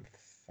month,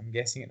 I'm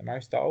guessing at the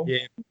most.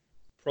 Yeah,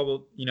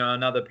 probably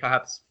another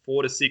perhaps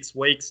 4 to 6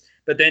 weeks.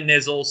 But then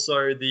there's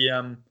also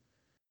the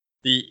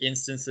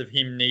instance of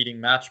him needing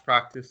match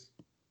practice.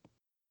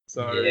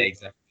 So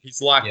exactly.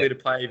 He's likely to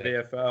play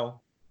VFL.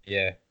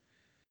 Yeah.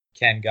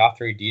 Cam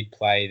Guthrie did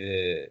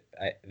play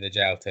the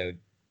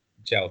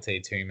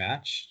JLT2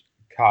 match.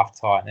 Calf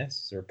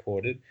tightness is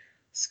reported.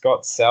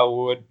 Scott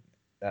Selwood,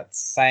 that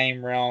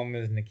same realm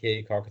as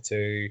Nakia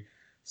Cockatoo.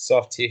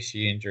 Soft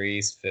tissue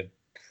injuries for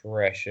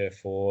pressure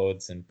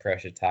forwards and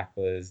pressure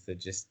tacklers. That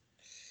just,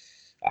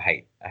 I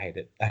hate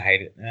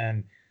it.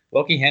 And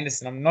Lockie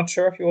Henderson, I'm not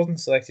sure if he wasn't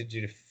selected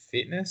due to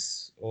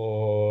fitness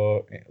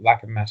or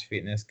lack of match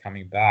fitness,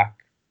 coming back,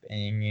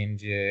 being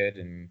injured,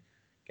 and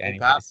gaining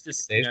perhaps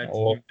just season,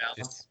 or team balance.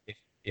 Just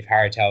if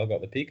Harry Taylor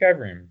got the pick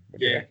over him. What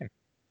do you reckon?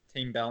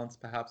 Team balance,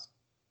 perhaps.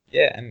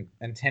 Yeah, and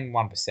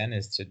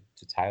 10-1%ers to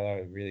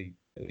Taylor really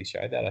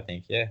showed that, I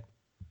think. Yeah.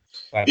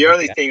 The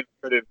only thing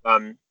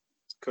I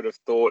could have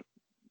thought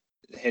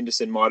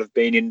Henderson might have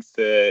been in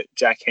for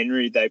Jack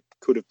Henry, they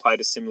could have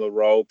played a similar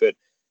role, but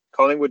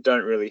Collingwood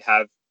don't really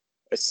have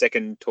a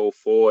second tall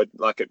forward.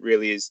 Like, it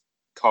really is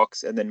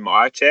Cox and then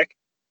Myercheck.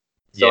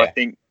 So I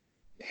think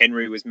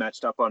Henry was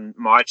matched up on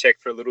Myercheck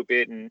for a little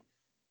bit, and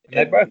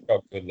they both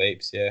got good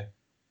leaps.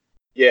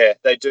 Yeah,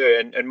 they do.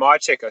 And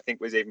Myercheck, I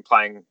think, was even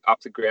playing up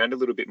the ground a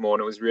little bit more,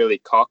 and it was really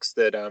Cox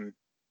that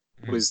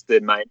was the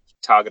main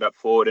target up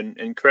forward.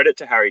 And credit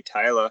to Harry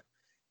Taylor,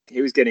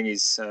 he was getting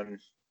his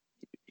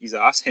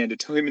ass handed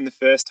to him in the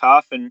first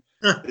half, and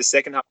the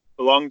second half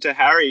belonged to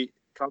Harry.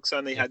 Cox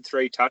only had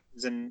 3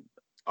 touches and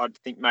I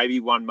think maybe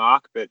 1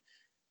 mark, but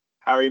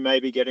Harry may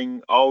be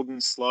getting old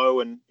and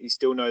slow, and he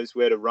still knows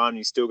where to run.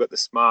 He's still got the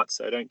smarts,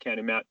 so don't count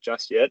him out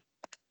just yet.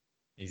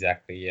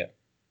 Exactly, yeah.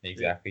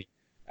 Exactly.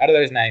 Out of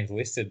those names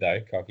listed, though,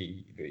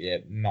 Cocky,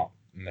 not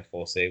in the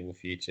foreseeable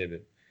future,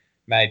 but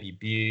maybe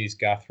Buse,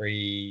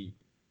 Guthrie,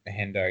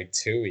 Hendo,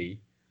 Tui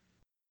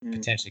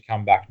potentially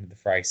come back into the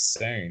fray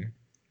soon.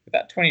 But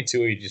that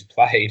 22 you just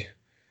played,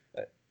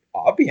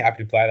 I'd be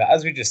happy to play that.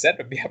 As we just said,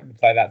 I'd be happy to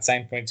play that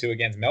same 22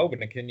 against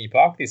Melbourne at Kidney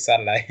Park this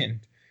Saturday, and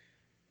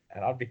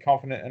I'd be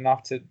confident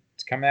enough to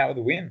come out with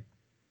a win.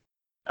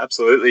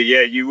 Absolutely,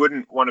 yeah. You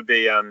wouldn't want to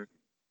be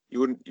you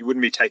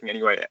wouldn't be taking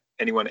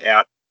anyone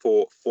out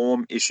for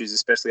form issues,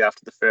 especially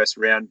after the first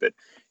round. But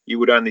you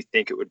would only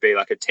think it would be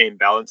like a team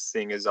balance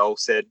thing, as Ol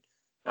said.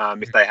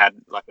 If they had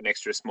like an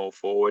extra small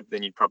forward,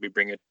 then you'd probably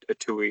bring a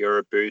Tui or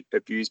a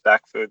Buse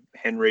back for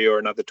Henry or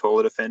another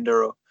taller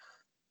defender. Or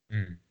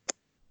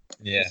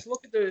yeah,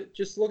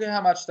 just look at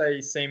how much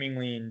they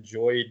seemingly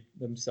enjoyed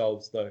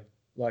themselves, though.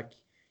 Like,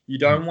 you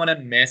don't want to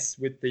mess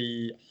with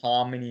the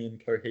harmony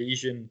and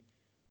cohesion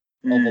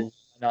of a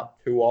lineup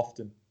too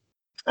often.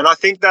 And I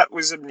think that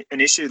was an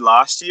issue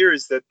last year,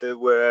 is that there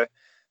were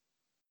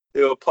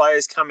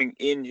players coming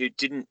in who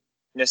didn't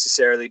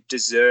necessarily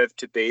deserve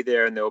to be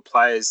there, and there were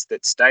players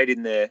that stayed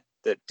in there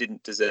that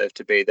didn't deserve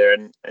to be there,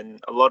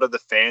 and a lot of the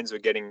fans were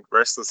getting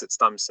restless at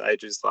some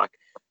stages, like,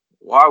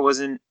 why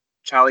wasn't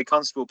Charlie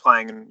Constable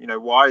playing,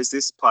 and why is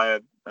this player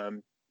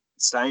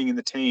staying in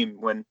the team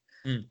when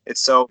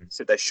it's so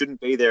they shouldn't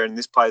be there, and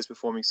this player's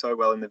performing so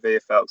well in the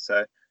VFL.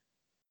 So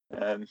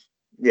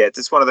it's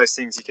just one of those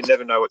things. You can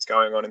never know what's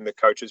going on in the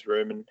coach's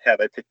room and how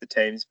they pick the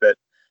teams, but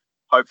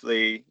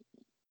hopefully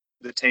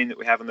the team that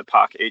we have on the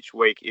park each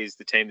week is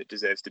the team that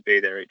deserves to be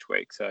there each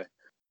week. So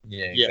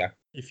exactly.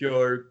 If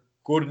you're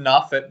good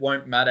enough, it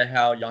won't matter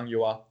how young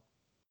you are.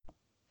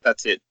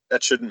 That's it.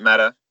 That shouldn't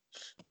matter.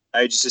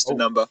 Age is just a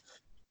number.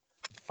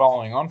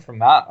 Following on from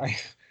that,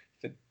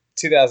 the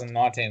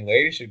 2019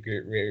 leadership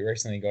group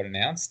recently got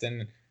announced,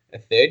 and a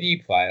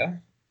third-year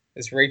player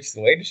has reached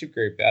the leadership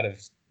group out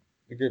of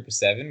a group of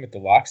 7 with the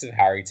likes of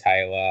Harry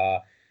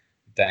Taylor,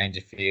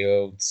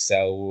 Dangerfield,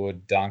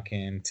 Selwood,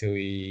 Duncan,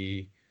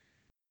 Tui.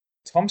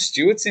 Tom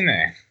Stewart's in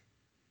there.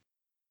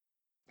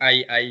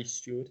 A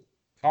Stewart.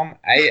 Tom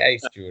A.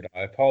 Stewart.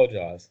 I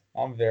apologise.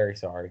 I'm very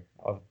sorry.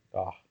 I'll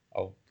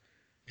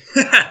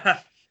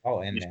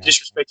end You've now.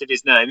 disrespected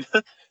his name.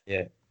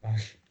 Yeah.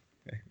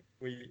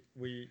 He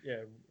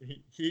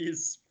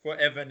is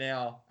forever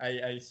now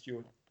A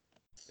Stewart.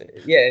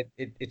 Yeah,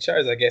 it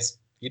shows, I guess,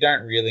 you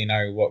don't really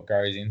know what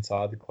goes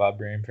inside the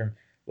club room from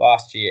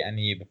last year and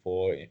the year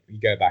before.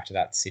 You go back to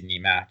that Sydney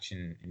match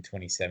in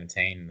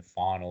 2017 in the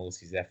finals,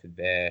 his effort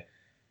there.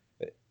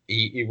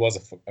 He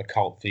was a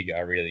cult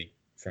figure, really,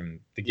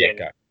 from the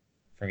get-go,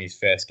 from his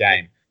first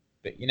game.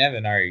 But you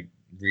never know,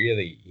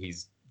 really,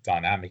 his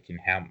dynamic and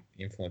how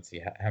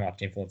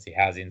much influence he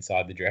has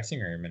inside the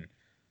dressing room. And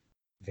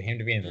for him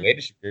to be in the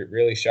leadership group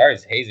really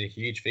shows he's a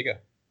huge figure.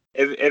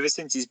 Ever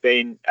since he's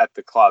been at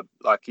the club,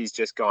 like he's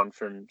just gone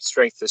from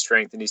strength to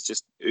strength, and he's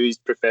just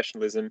oozed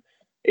professionalism.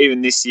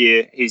 Even this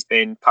year, he's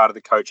been part of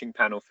the coaching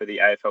panel for the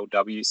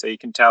AFLW, so you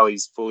can tell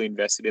he's fully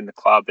invested in the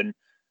club. And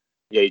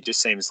yeah, he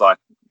just seems like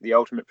the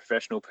ultimate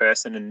professional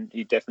person, and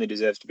he definitely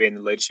deserves to be in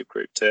the leadership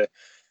group to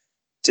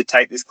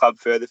take this club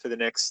further for the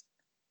next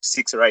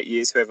 6 or 8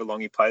 years, however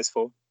long he plays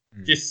for.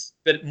 Just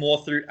but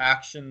more through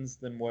actions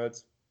than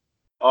words.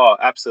 Oh,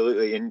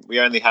 absolutely. And we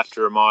only have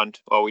to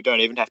we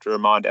don't even have to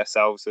remind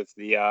ourselves of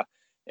the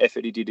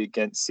effort he did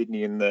against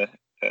Sydney in the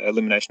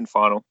elimination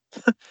final.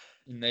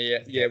 In the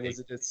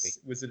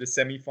was it a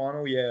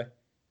semi-final? Yeah.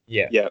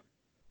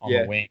 On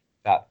the wing,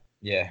 that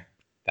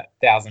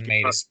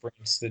 1,000-meter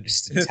sprint to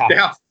just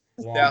attack.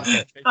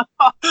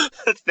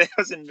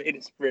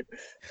 1,000-meter sprint.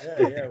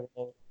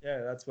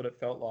 That's what it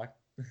felt like.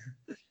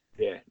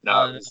 It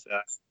was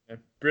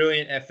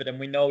brilliant effort, and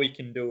we know he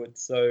can do it.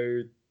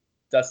 So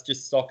that's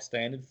just stock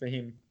standard for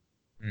him.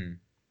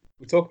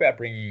 We talk about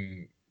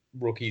bringing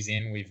rookies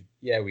in. We've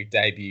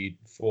debuted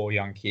 4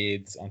 young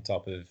kids on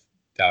top of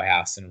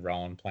Dalhouse and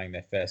Rowan playing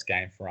their first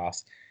game for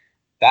us.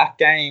 That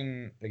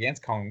game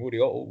against Collingwood,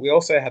 we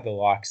also had the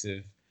likes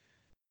of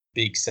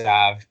Big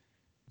Sav,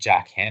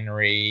 Jack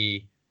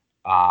Henry,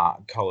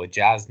 Kola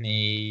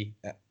Jasny,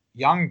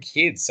 young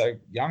kids, so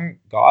young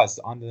guys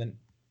under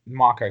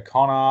Mike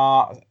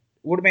O'Connor.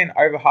 Would have been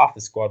over half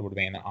the squad would have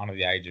been under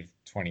the age of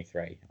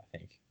 23, I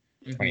think.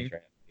 23,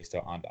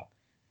 still under.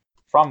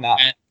 From that,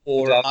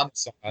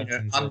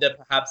 under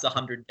perhaps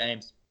 100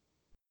 games.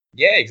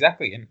 Yeah,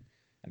 exactly. And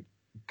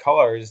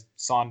Kola is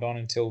signed on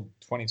until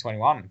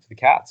 2021 for the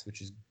Cats,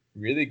 which is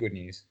really good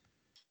news.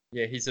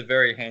 Yeah, he's a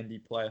very handy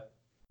player.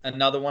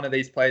 Another one of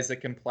these players that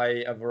can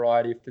play a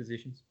variety of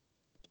positions.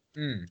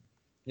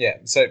 Yeah,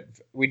 so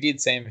we did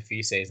see him a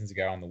few seasons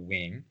ago on the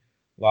wing.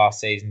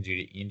 Last season, due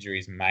to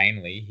injuries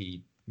mainly,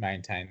 he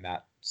maintained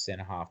that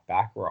centre-half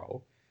back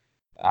role.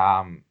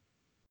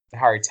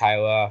 Harry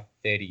Taylor,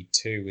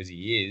 32 as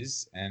he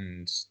is,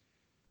 and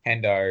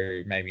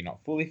Hendo maybe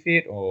not fully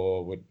fit,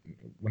 or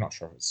we're not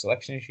sure if it's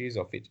selection issues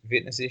or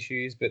fitness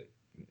issues, but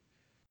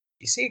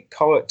you see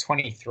Cole at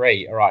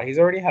 23, all right, he's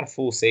already had a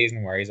full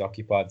season where he's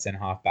occupied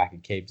centre-half back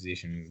at key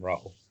position and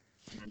role.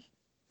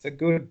 It's a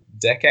good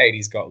decade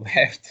he's got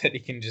left that he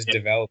can just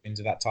develop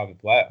into that type of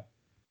player.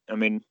 I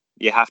mean,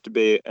 you have to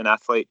be an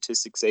athlete to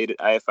succeed at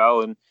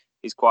AFL, and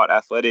he's quite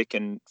athletic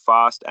and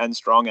fast and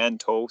strong and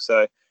tall,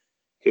 so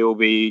he'll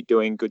be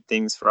doing good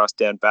things for us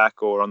down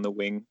back or on the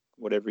wing,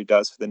 whatever he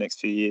does for the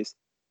next few years.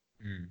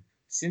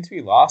 Since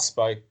we last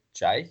spoke,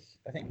 Jake,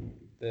 I think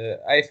the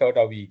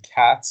AFLW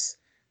Cats,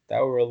 they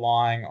were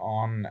relying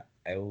on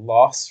a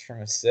loss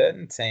from a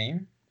certain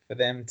team for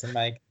them to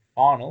make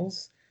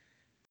finals,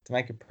 to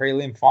make a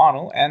prelim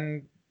final,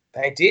 and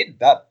they did.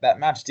 That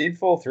match did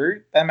fall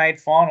through. They made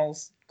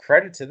finals.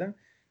 Credit to them.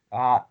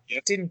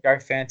 It didn't go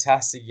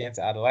fantastic against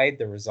Adelaide,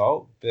 the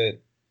result, but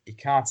you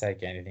can't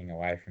take anything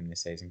away from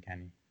this season,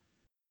 can you?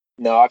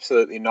 No,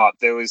 absolutely not.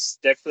 There was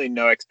definitely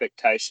no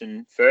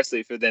expectation,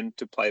 firstly, for them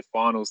to play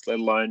finals, let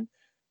alone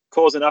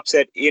cause an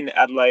upset in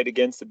Adelaide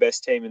against the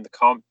best team in the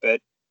comp. But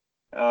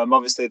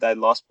obviously they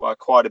lost by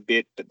quite a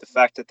bit. But the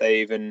fact that they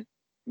even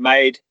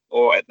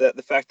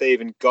the fact they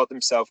even got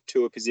themselves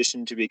to a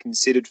position to be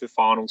considered for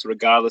finals,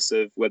 regardless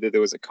of whether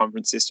there was a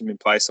conference system in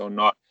place or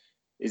not,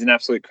 is an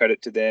absolute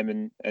credit to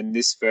them. And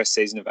this first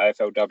season of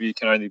AFLW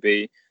can only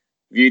be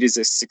viewed as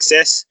a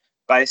success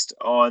based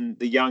on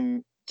the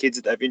young kids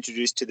that they've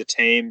introduced to the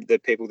team, the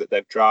people that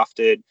they've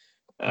drafted.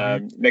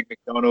 Meg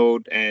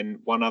McDonald and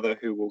one other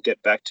who we'll get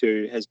back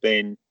to has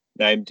been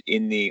named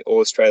in the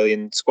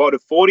All-Australian squad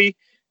of 40,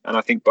 and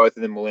I think both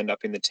of them will end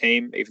up in the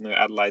team, even though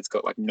Adelaide's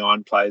got like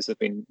 9 players that have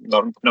been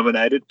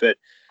nominated. But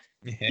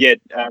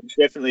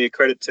definitely a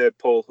credit to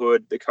Paul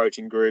Hood, the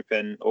coaching group,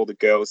 and all the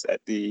girls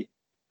at the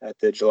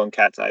Geelong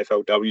Cats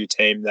AFLW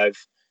team.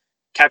 They've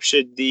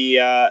captured the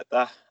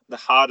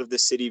heart of the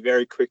city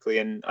very quickly,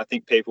 and I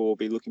think people will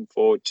be looking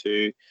forward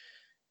to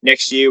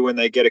next year when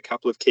they get a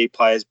couple of key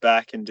players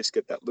back and just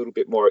get that little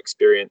bit more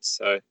experience.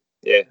 So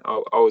yeah,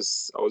 I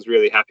was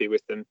really happy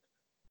with them.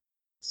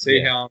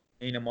 See how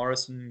Nina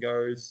Morrison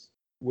goes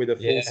with a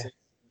full season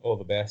all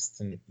the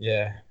best. And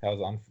yeah, that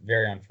was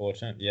very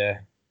unfortunate. Yeah.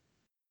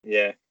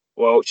 Yeah.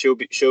 Well, she'll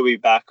be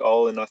back,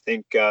 and I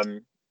think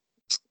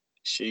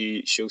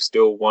she'll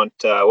still want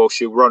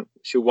she'll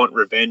want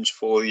revenge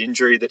for the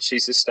injury that she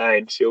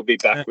sustained. She'll be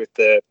back with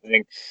the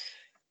thing.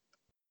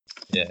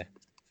 Yeah.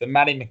 So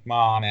Maddie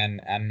McMahon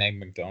and Meg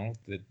McDonald,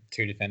 the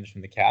two defenders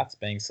from the Cats,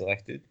 being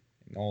selected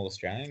in All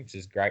Australian, which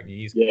is great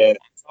news. Yeah. On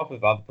top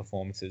of other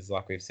performances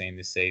like we've seen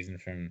this season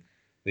from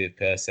Liv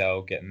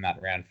Purcell getting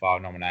that round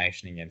 5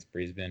 nomination against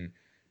Brisbane,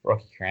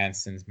 Rocky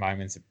Cranston's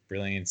moments of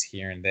brilliance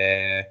here and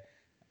there,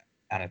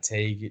 Anna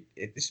Teague.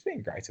 It's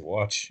been great to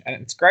watch.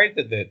 And it's great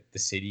that the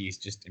city's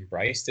just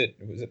embraced it.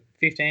 Was it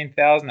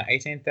 15,000 or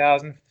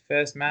 18,000 for the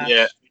first match?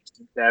 Yeah,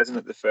 15,000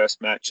 at the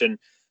first match. And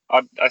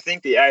I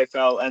think the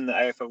AFL and the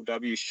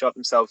AFLW shot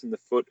themselves in the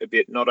foot a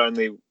bit. Not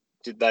only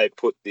did they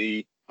put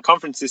the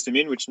conference system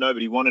in, which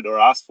nobody wanted or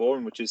asked for,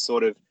 and which has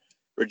sort of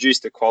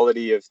reduced the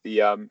quality of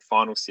the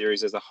final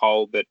series as a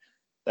whole, but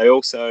they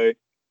also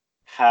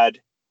had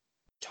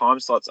time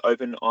slots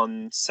open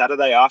on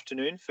Saturday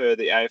afternoon for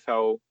the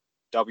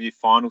AFLW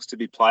finals to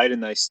be played,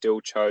 and they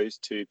still chose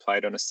to play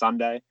it on a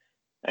Sunday.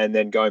 And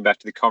then going back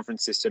to the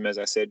conference system, as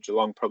I said,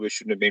 Geelong probably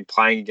shouldn't have been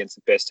playing against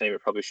the best team.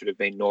 It probably should have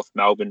been North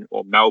Melbourne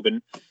or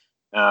Melbourne.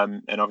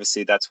 And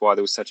obviously that's why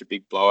there was such a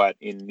big blowout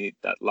in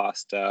that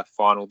last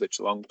final that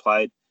Geelong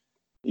played.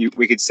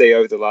 We could see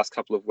over the last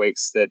couple of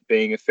weeks that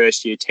being a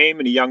first-year team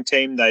and a young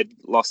team, they'd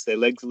lost their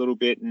legs a little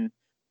bit and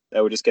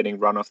they were just getting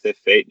run off their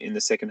feet in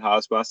the second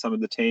halves by some of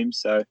the teams.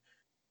 So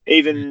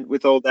even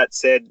with all that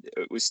said,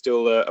 it was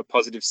still a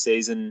positive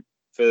season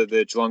for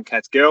the Geelong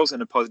Cats girls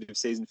and a positive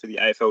season for the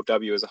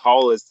AFLW as a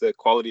whole, as the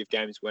quality of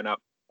games went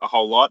up a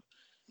whole lot.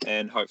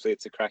 And hopefully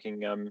it's a cracking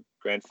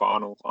grand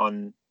final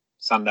on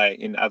Sunday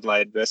in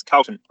Adelaide versus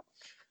Carlton.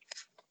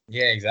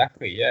 Yeah,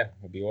 exactly. Yeah,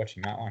 we'll be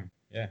watching that one.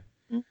 Yeah.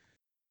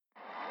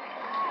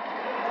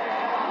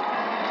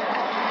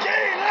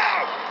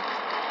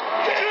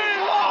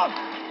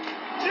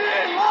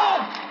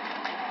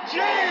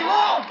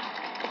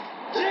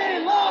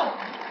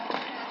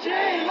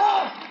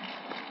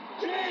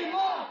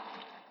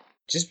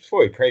 Just before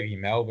we preview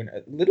Melbourne,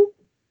 a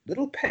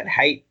little pet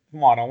hate of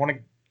mine I want to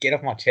get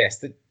off my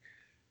chest. And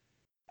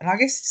I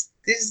guess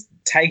this is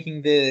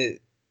taking the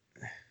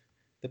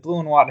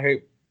blue and white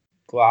hoop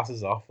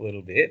glasses off a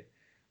little bit.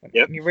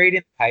 Yep. When you read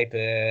in the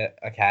paper,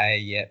 okay,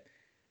 yep,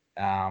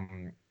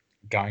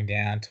 going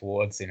down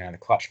towards the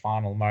clutch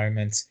final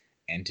moments,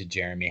 enter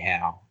Jeremy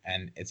Howe,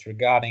 and it's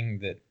regarding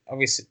the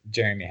obvious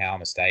Jeremy Howe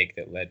mistake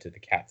that led to the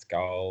Cats'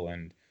 goal,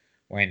 and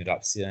we ended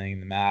up sealing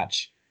the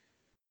match.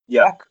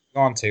 Yeah, that could have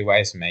gone two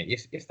ways for me.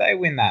 If they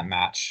win that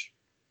match,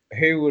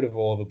 who would have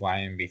all the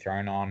blame be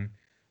thrown on?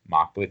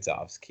 Mark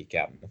Blitzarv's kick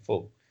out in the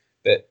full.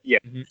 But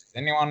does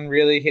anyone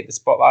really hit the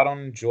spotlight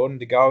on Jordan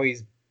De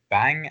Goey's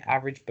bang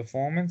average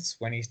performance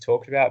when he's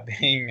talked about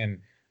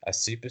being a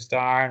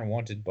superstar and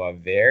wanted by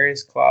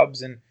various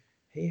clubs? And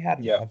he had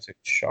an absolute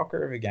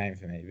shocker of a game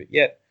for me. But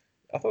yet,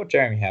 I thought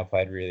Jeremy Howe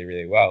played really,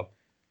 really well.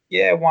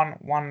 Yeah,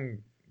 one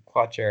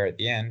clutch error at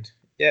the end.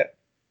 Yep.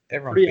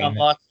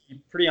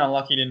 Pretty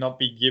unlucky to not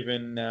be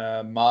given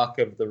mark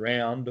of the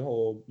round,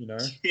 or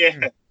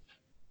Yeah.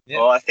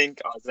 Well, I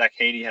think Zach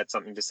Heaney had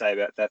something to say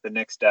about that the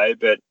next day,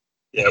 but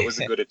yeah, it was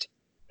a good attempt.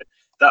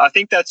 I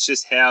think that's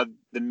just how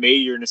the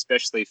media and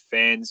especially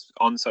fans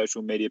on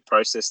social media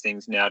process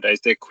things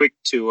nowadays. They're quick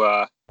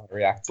to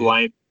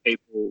blame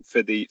people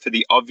for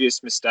the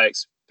obvious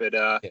mistakes, but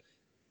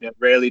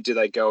rarely do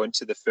they go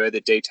into the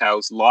further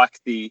details, like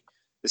the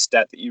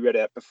stat that you read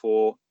out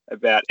before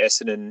about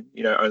Essendon,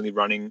 only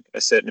running a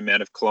certain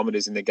amount of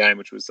kilometres in the game,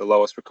 which was the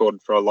lowest recorded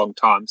for a long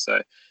time.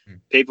 So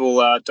people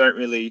don't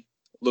really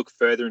look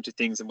further into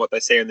things than what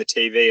they see on the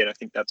TV, and I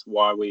think that's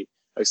why we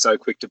are so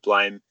quick to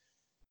blame.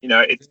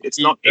 It's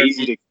not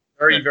easy to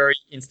very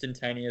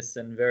instantaneous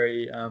and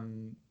very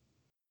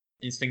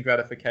instant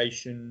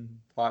gratification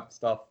type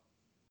stuff.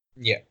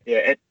 Yeah,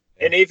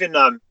 and even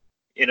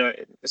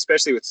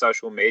especially with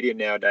social media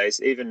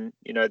nowadays, even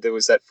there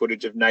was that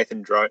footage of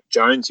Nathan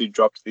Jones who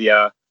dropped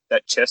the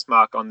that chest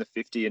mark on the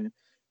 50, and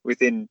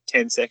within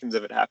 10 seconds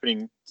of it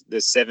happening,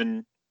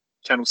 the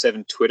Channel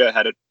 7 Twitter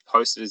had it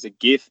posted as a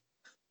GIF.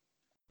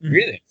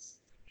 Really?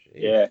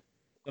 Yeah.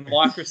 The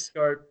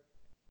microscope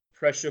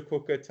pressure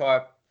cooker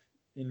type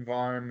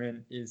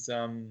environment is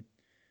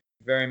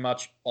very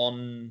much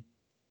on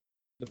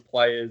the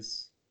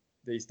players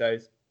these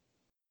days.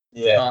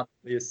 Yeah. Can't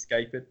really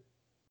escape it.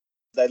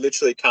 They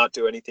literally can't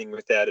do anything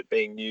without it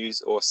being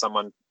news or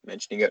someone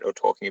mentioning it or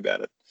talking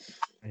about it.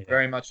 Yeah.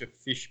 Very much a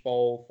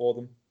fishbowl for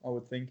them, I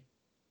would think.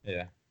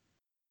 Yeah.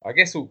 I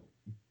guess we'll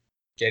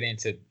get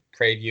into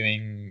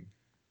previewing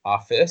our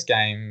first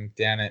game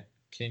down at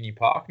Kingy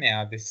Park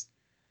now this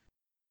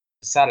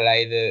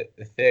Saturday,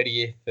 the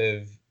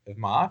 30th of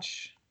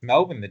March.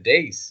 Melbourne, the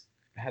D's,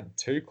 had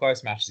two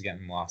close matches against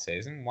them last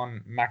season.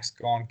 One, Max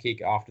Gawn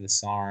kick after the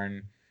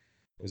siren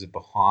was a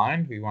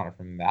behind. We won it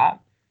from that.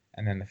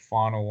 And then the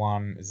final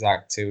one,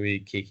 Zach Tui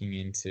kicking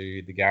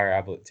into the Gary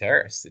Ablett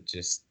terrace.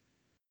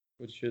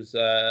 Which was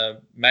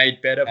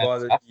made better by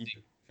the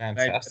Made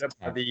Fantastic.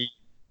 better by the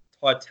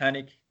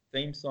Titanic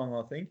theme song,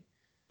 I think.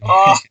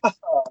 Oh,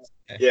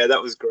 yeah,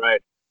 that was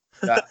great.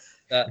 That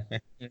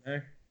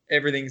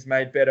everything's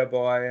made better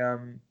by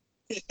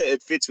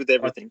It fits with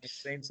everything. Titanic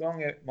theme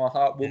song. My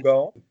heart will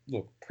go on.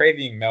 Look,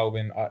 previewing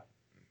Melbourne,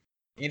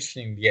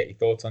 interesting to get your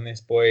thoughts on this,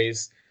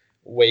 boys.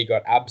 We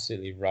got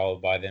absolutely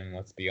rolled by them,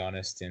 let's be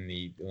honest, in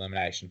the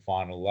elimination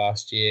final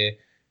last year.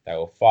 They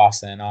were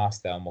faster than us.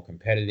 They were more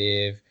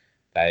competitive.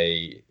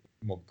 They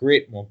more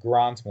grit, more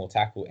grunt, more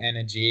tackle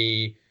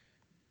energy.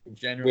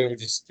 Generally, We were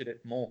just did it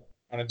more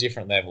on a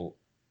different level.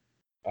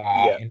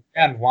 Yeah. In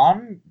round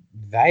one,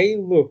 they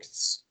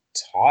looked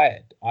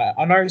tired.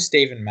 I know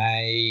Stephen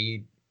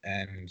May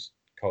and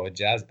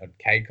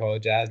Cade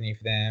Colajazny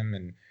for them,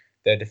 and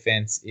their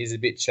defence is a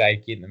bit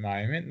shaky at the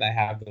moment. They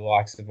have the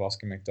likes of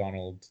Oscar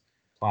McDonald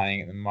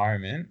playing at the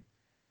moment,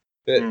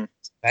 but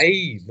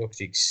they looked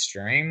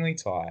extremely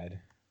tired.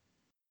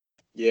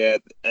 Yeah,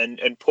 and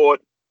Port,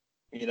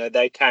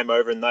 they came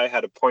over and they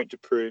had a point to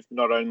prove,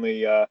 not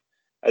only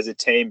as a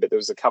team, but there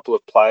was a couple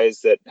of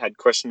players that had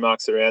question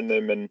marks around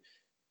them, and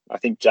I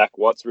think Jack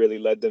Watts really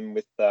led them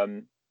with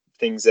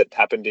things that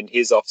happened in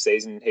his off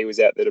season. He was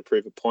out there to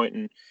prove a point,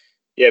 and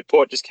yeah,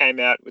 Port just came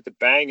out with a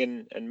bang,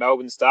 and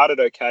Melbourne started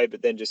okay,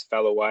 but then just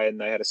fell away,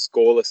 and they had a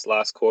scoreless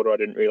last quarter. I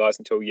didn't realise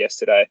until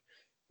yesterday,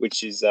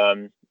 which is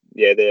they're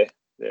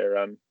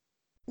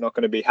not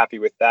going to be happy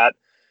with that.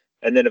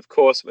 And then, of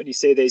course, when you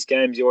see these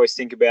games, you always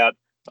think about,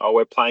 oh,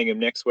 we're playing them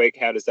next week.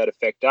 How does that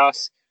affect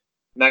us?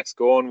 Max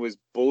Gawn was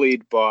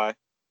bullied by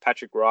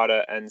Patrick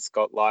Ryder and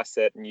Scott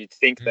Lysett, and you'd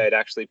think they'd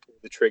actually pull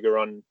the trigger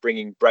on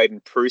bringing Braden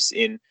Preuss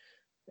in,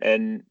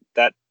 and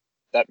that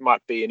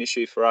might be an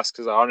issue for us,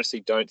 because I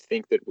honestly don't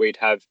think that we'd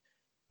have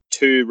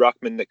two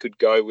ruckmen that could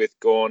go with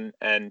Gawn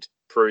and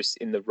Preuss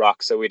in the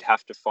ruck, so we'd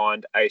have to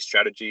find a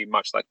strategy,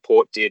 much like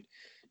Port did,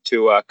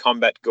 to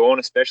combat Gawn,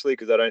 especially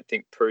because I don't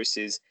think Preuss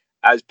is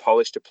as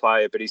polished a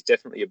player, but he's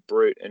definitely a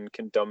brute and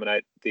can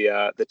dominate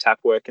the tap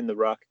work in the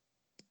ruck.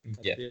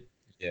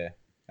 Yeah,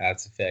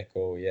 that's a fair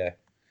call. Yeah,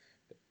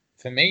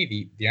 for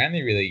me, the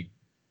only really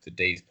the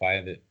D's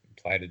player that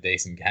played a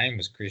decent game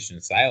was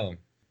Christian Salem.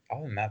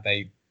 Other than that,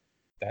 they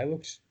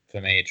looked for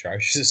me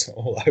atrocious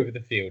all over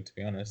the field. To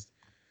be honest,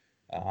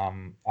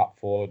 up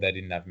forward they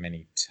didn't have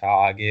many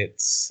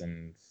targets,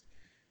 and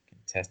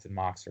contested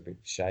marks were a bit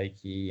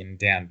shaky, and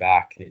down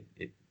back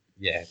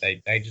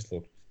they just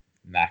looked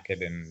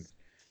knackered, and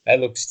they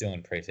looked still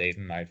in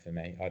pre-season mode for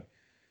me.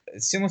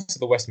 Similar to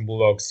the Western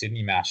Bulldogs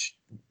Sydney match,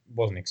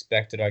 wasn't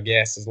expected, I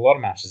guess. There's a lot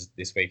of matches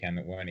this weekend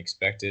that weren't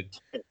expected.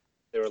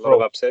 There were a lot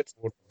of upsets.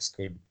 Bulldogs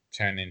could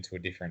turn into a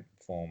different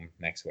form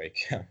next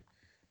week.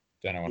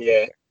 Don't know what to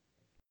expect.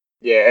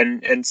 Yeah,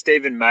 and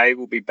Stephen May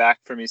will be back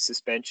from his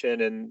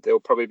suspension, and there'll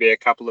probably be a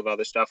couple of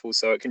other shuffles,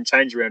 so it can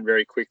change around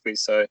very quickly.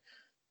 So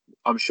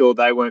I'm sure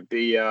they won't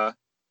be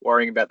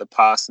worrying about the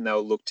past, and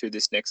they'll look to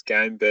this next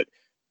game. But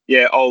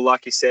yeah,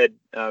 like you said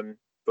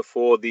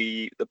before,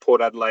 the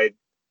Port Adelaide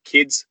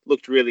kids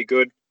looked really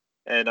good,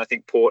 and I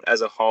think Port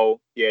as a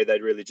whole,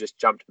 they'd really just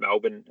jumped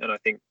Melbourne, and I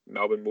think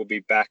Melbourne will be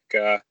back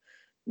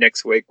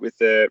next week with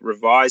a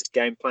revised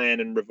game plan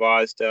and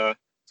revised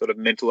sort of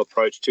mental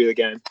approach to the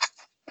game.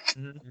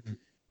 Mm-hmm.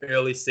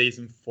 Early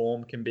season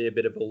form can be a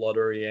bit of a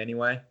lottery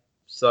anyway,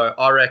 so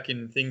I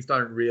reckon things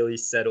don't really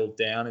settle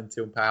down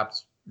until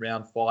perhaps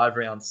round 5,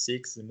 round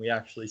 6, and we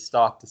actually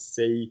start to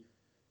see,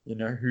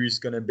 who's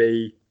going to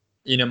be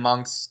in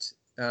amongst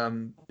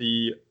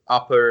the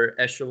upper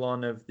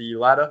echelon of the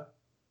ladder.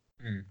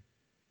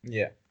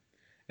 Yeah,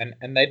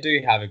 and they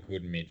do have a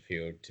good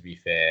midfield, to be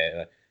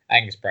fair.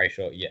 Angus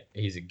Brayshaw,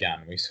 he's a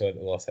gun. We saw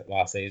it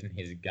last season.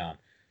 He's a gun.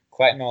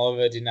 Clayton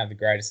Oliver didn't have the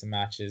greatest of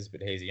matches,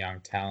 but he's a young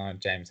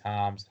talent. James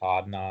Harms,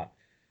 hard nut.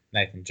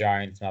 Nathan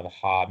Jones, another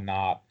hard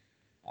nut.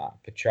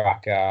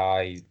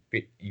 Petrarca, he's a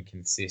bit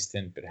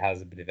inconsistent, but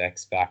has a bit of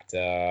X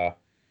factor.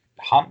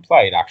 Hunt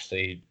played,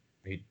 actually.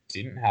 He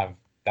didn't have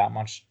that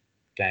much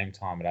game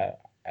time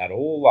at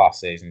all last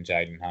season,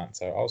 Jaden Hunt.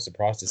 So I was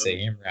surprised to see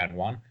him round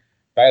 1.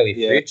 Bailey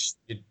Fritsch,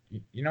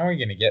 you know you're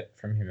going to get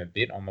from him a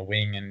bit on the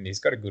wing, and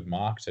he's got a good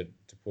mark to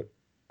put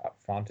up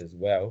front as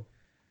well.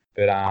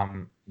 But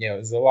it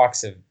was the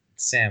likes of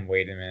Sam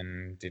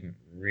Wiedemann didn't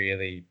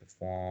really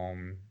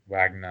perform.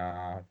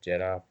 Wagner,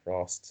 Jetta,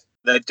 Frost.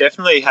 They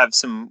definitely have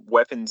some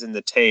weapons in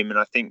the team, and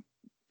I think,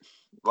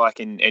 like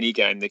in any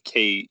game, the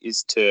key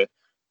is to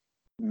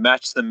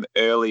match them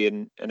early,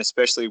 and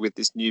especially with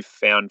this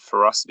newfound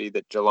ferocity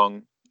that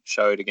Geelong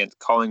showed against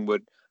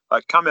Collingwood.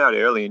 Like, come out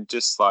early and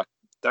just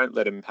don't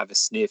let them have a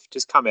sniff.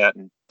 Just come out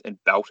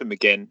and belt them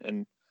again.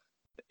 And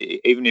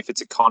even if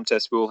it's a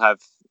contest,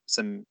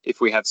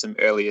 if we have some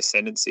early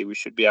ascendancy, we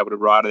should be able to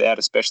ride it out,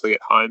 especially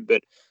at home.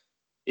 But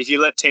if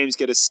you let teams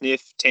get a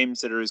sniff,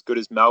 teams that are as good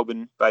as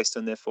Melbourne, based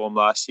on their form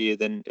last year,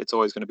 then it's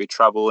always going to be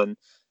trouble. And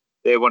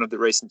they're one of the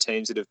recent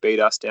teams that have beat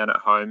us down at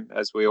home,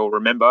 as we all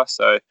remember.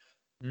 So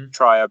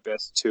try our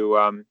best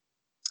to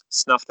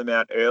snuff them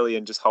out early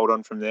and just hold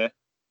on from there.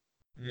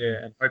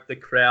 Yeah, and hope the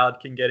crowd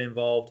can get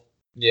involved.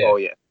 Yeah. Oh,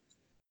 yeah.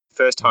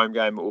 First home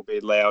game, it will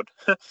be loud.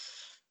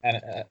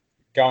 And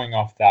going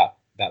off that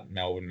that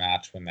Melbourne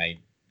match when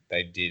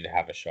they did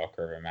have a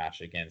shocker of a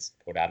match against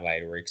Port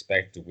Adelaide, were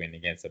expected to win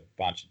against a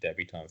bunch of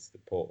debutants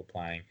that Port were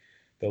playing.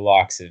 The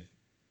likes of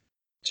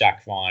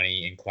Jack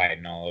Viney and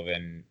Clayton Oliver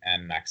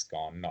and Max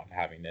Gawn not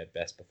having their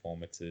best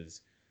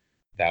performances,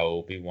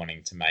 they'll be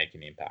wanting to make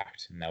an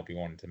impact and they'll be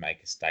wanting to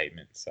make a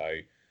statement. So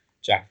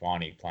Jack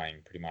Viney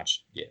playing pretty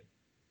much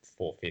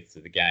 4/5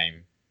 of the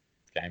game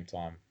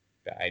time,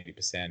 about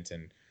 80%,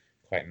 and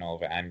Clayton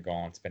Oliver and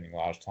Gawn spending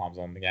large times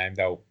on the game,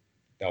 they'll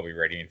be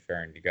ready and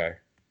faring to go.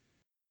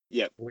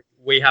 Yeah,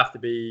 we have to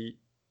be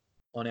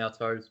on our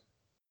toes.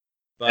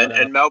 But,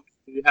 and Melbourne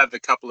do have a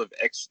couple of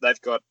extra.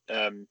 They've got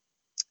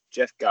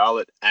Jeff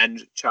Garlett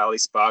and Charlie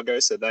Spargo,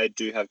 so they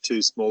do have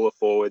two smaller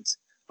forwards.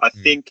 I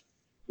think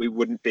we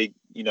wouldn't be,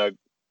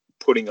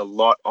 putting a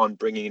lot on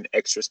bringing an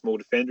extra small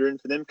defender in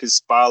for them because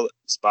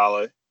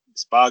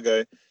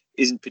Spargo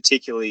isn't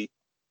particularly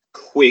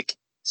quick.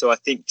 So I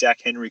think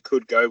Jack Henry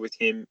could go with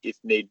him if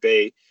need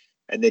be,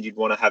 and then you'd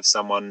want to have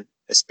someone,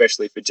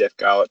 especially for Jeff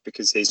Garlett,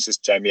 because he's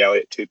just Jamie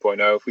Elliott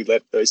 2.0. If we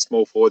let those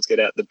small forwards get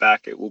out the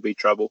back, it will be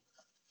trouble.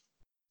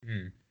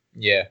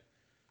 Yeah.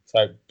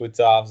 So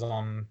Butzarves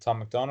on Tom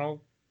McDonald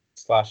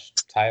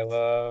 /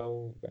 Taylor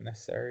when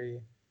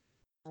necessary.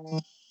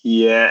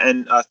 Yeah,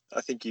 and I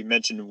think you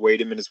mentioned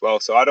Wiedemann as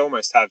well. So I'd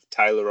almost have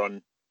Taylor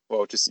on,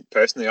 well, just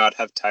personally, I'd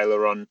have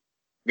Taylor on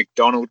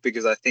McDonald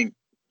because I think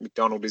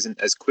McDonald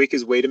isn't as quick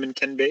as Wiedemann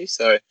can be.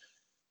 So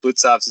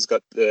Butzarves has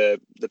got the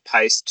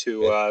pace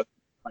to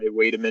play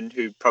Wiedemann,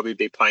 who'd probably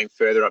be playing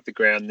further up the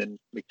ground than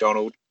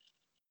McDonald.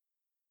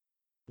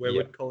 Where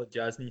would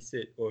Kolodjasny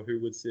sit, or who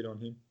would sit on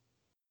him?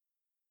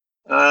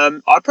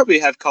 I'd probably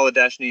have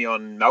Kolodjasny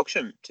on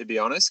Melksham, to be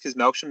honest, because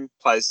Melksham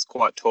plays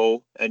quite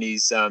tall and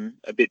he's a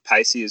bit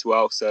pacey as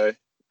well. So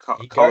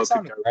he goes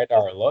on the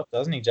radar a lot,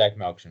 doesn't he, Jake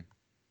Melksham?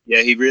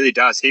 Yeah, he really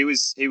does. He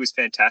was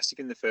fantastic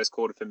in the first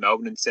quarter for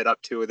Melbourne and set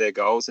up two of their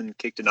goals and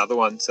kicked another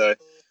one. So,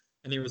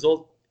 and he was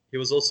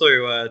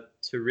also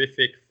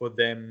terrific for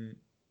them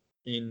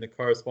in the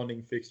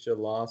corresponding fixture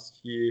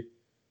last year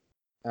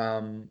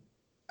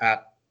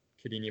at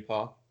Kardinia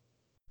Park.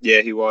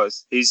 Yeah, he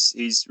was.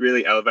 He's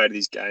really elevated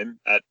his game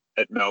at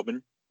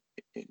Melbourne.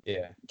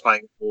 Yeah,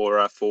 playing for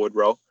a forward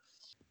role.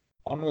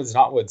 Onwards and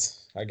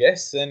upwards, I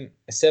guess, and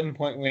a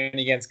 7-point win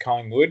against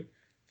Collingwood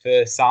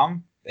for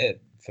some.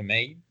 For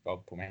me, I'll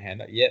put my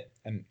hand up.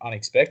 An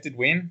unexpected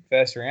win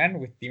first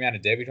round with the amount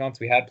of debutants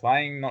we had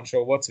playing. Not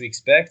sure what to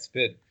expect,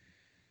 but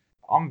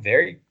I'm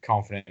very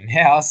confident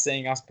now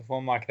seeing us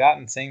perform like that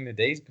and seeing the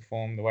D's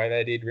perform the way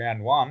they did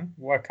round one.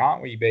 Why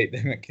can't we beat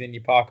them at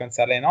Kardinia Park on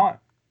Saturday night?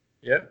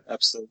 Yeah,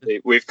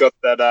 absolutely. We've got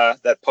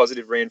that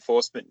positive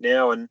reinforcement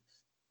now, and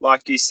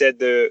like you said,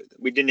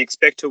 we didn't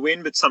expect to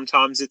win, but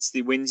sometimes it's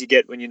the wins you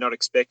get when you're not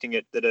expecting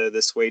it that are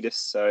the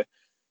sweetest. So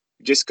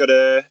we just got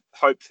to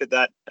hope for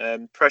that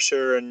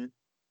pressure and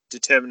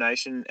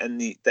determination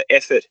and the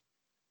effort.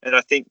 And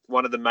I think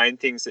one of the main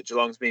things that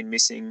Geelong's been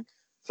missing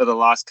for the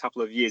last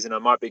couple of years, and I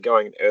might be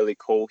going an early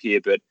call here,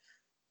 but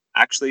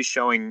actually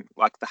showing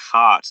like the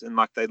heart, and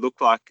like they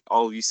look like,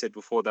 you said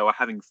before, they were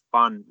having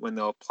fun when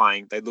they were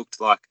playing. They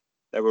looked like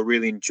they were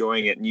really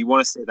enjoying it, and you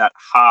want to see that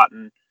heart.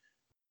 And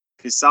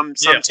because some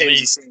teams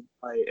you see them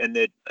play, and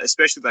they're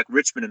especially like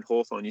Richmond and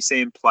Hawthorn, you see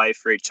them play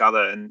for each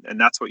other, and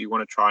that's what you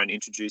want to try and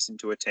introduce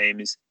into a team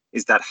is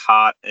that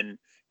heart and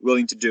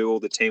willing to do all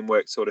the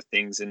teamwork sort of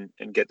things and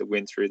get the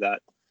win through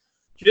that.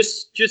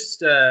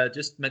 Just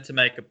meant to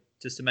make a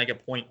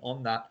point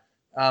on that.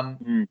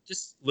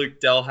 Just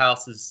Luke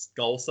Delhouse's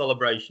goal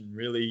celebration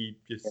really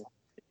just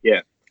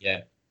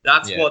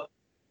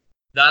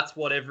that's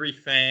what every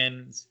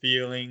fan's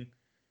feeling.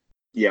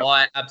 Yeah,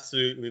 I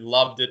absolutely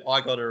loved it.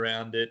 I got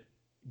around it.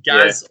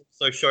 Gaz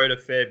also showed a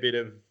fair bit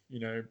of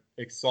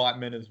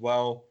excitement as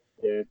well.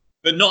 Yeah,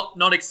 but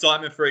not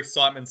excitement for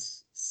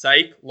excitement's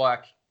sake.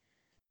 Like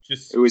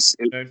just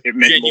it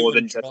meant more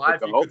than just the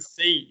goal.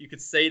 You could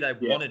see they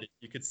wanted it.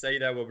 You could see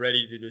they were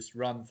ready to just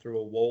run through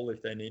a wall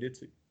if they needed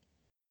to.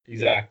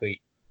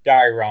 Exactly.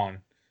 Gary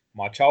Rowan.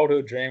 My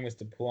childhood dream was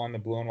to pull on the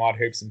blue and white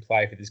hoops and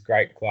play for this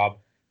great club.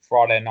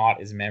 Friday night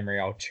is a memory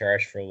I'll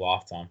cherish for a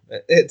lifetime.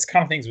 It's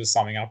kind of things we're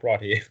summing up right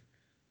here.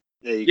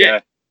 There you go.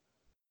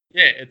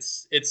 Yeah,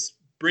 it's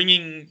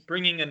bringing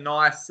a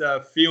nice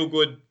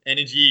feel-good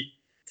energy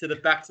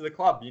back to the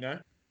club,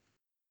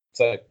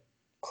 So,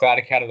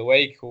 Cloudy Cat of the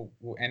Week,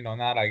 we'll end on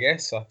that, I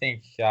guess. I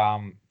think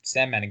Sam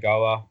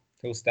Menegola,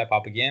 he'll step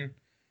up again.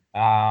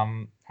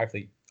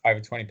 Hopefully over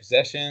 20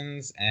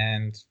 possessions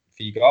and a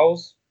few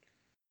goals.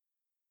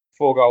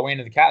 4-goal win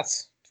of the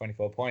Cats,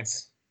 24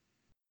 points.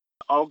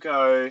 I'll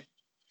go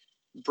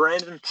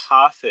Brandon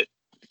Parfitt.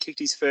 Kicked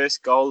his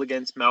first goal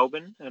against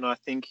Melbourne, and I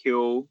think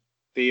he'll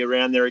be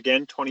around there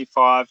again.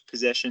 25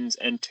 possessions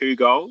and 2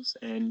 goals,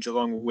 and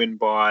Geelong will win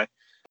by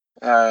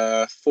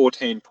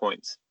 14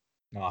 points.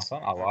 Nice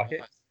one. I like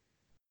it.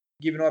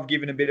 I've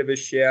given a bit of a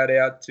shout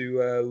out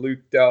to Luke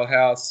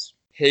Dalhouse.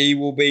 He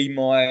will be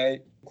my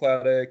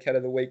Clouder Cat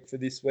of the Week for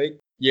this week.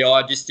 Yeah,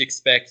 I just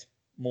expect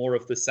more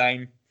of the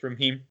same from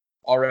him.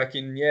 I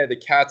reckon, the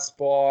Cats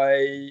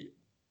by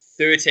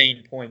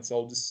 13 points.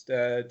 I'll just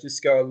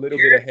go a little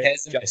You're bit a ahead.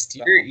 pessimist.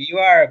 You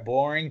are a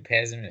boring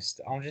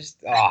pessimist. I'm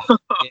just, yeah,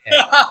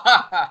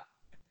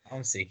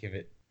 I'm sick of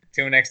it.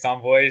 Till next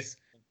time, boys.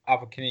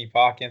 Up at Kennedy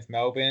Park against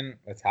Melbourne.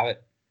 Let's have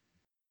it.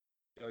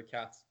 Go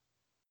Cats.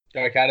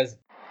 Go Catters.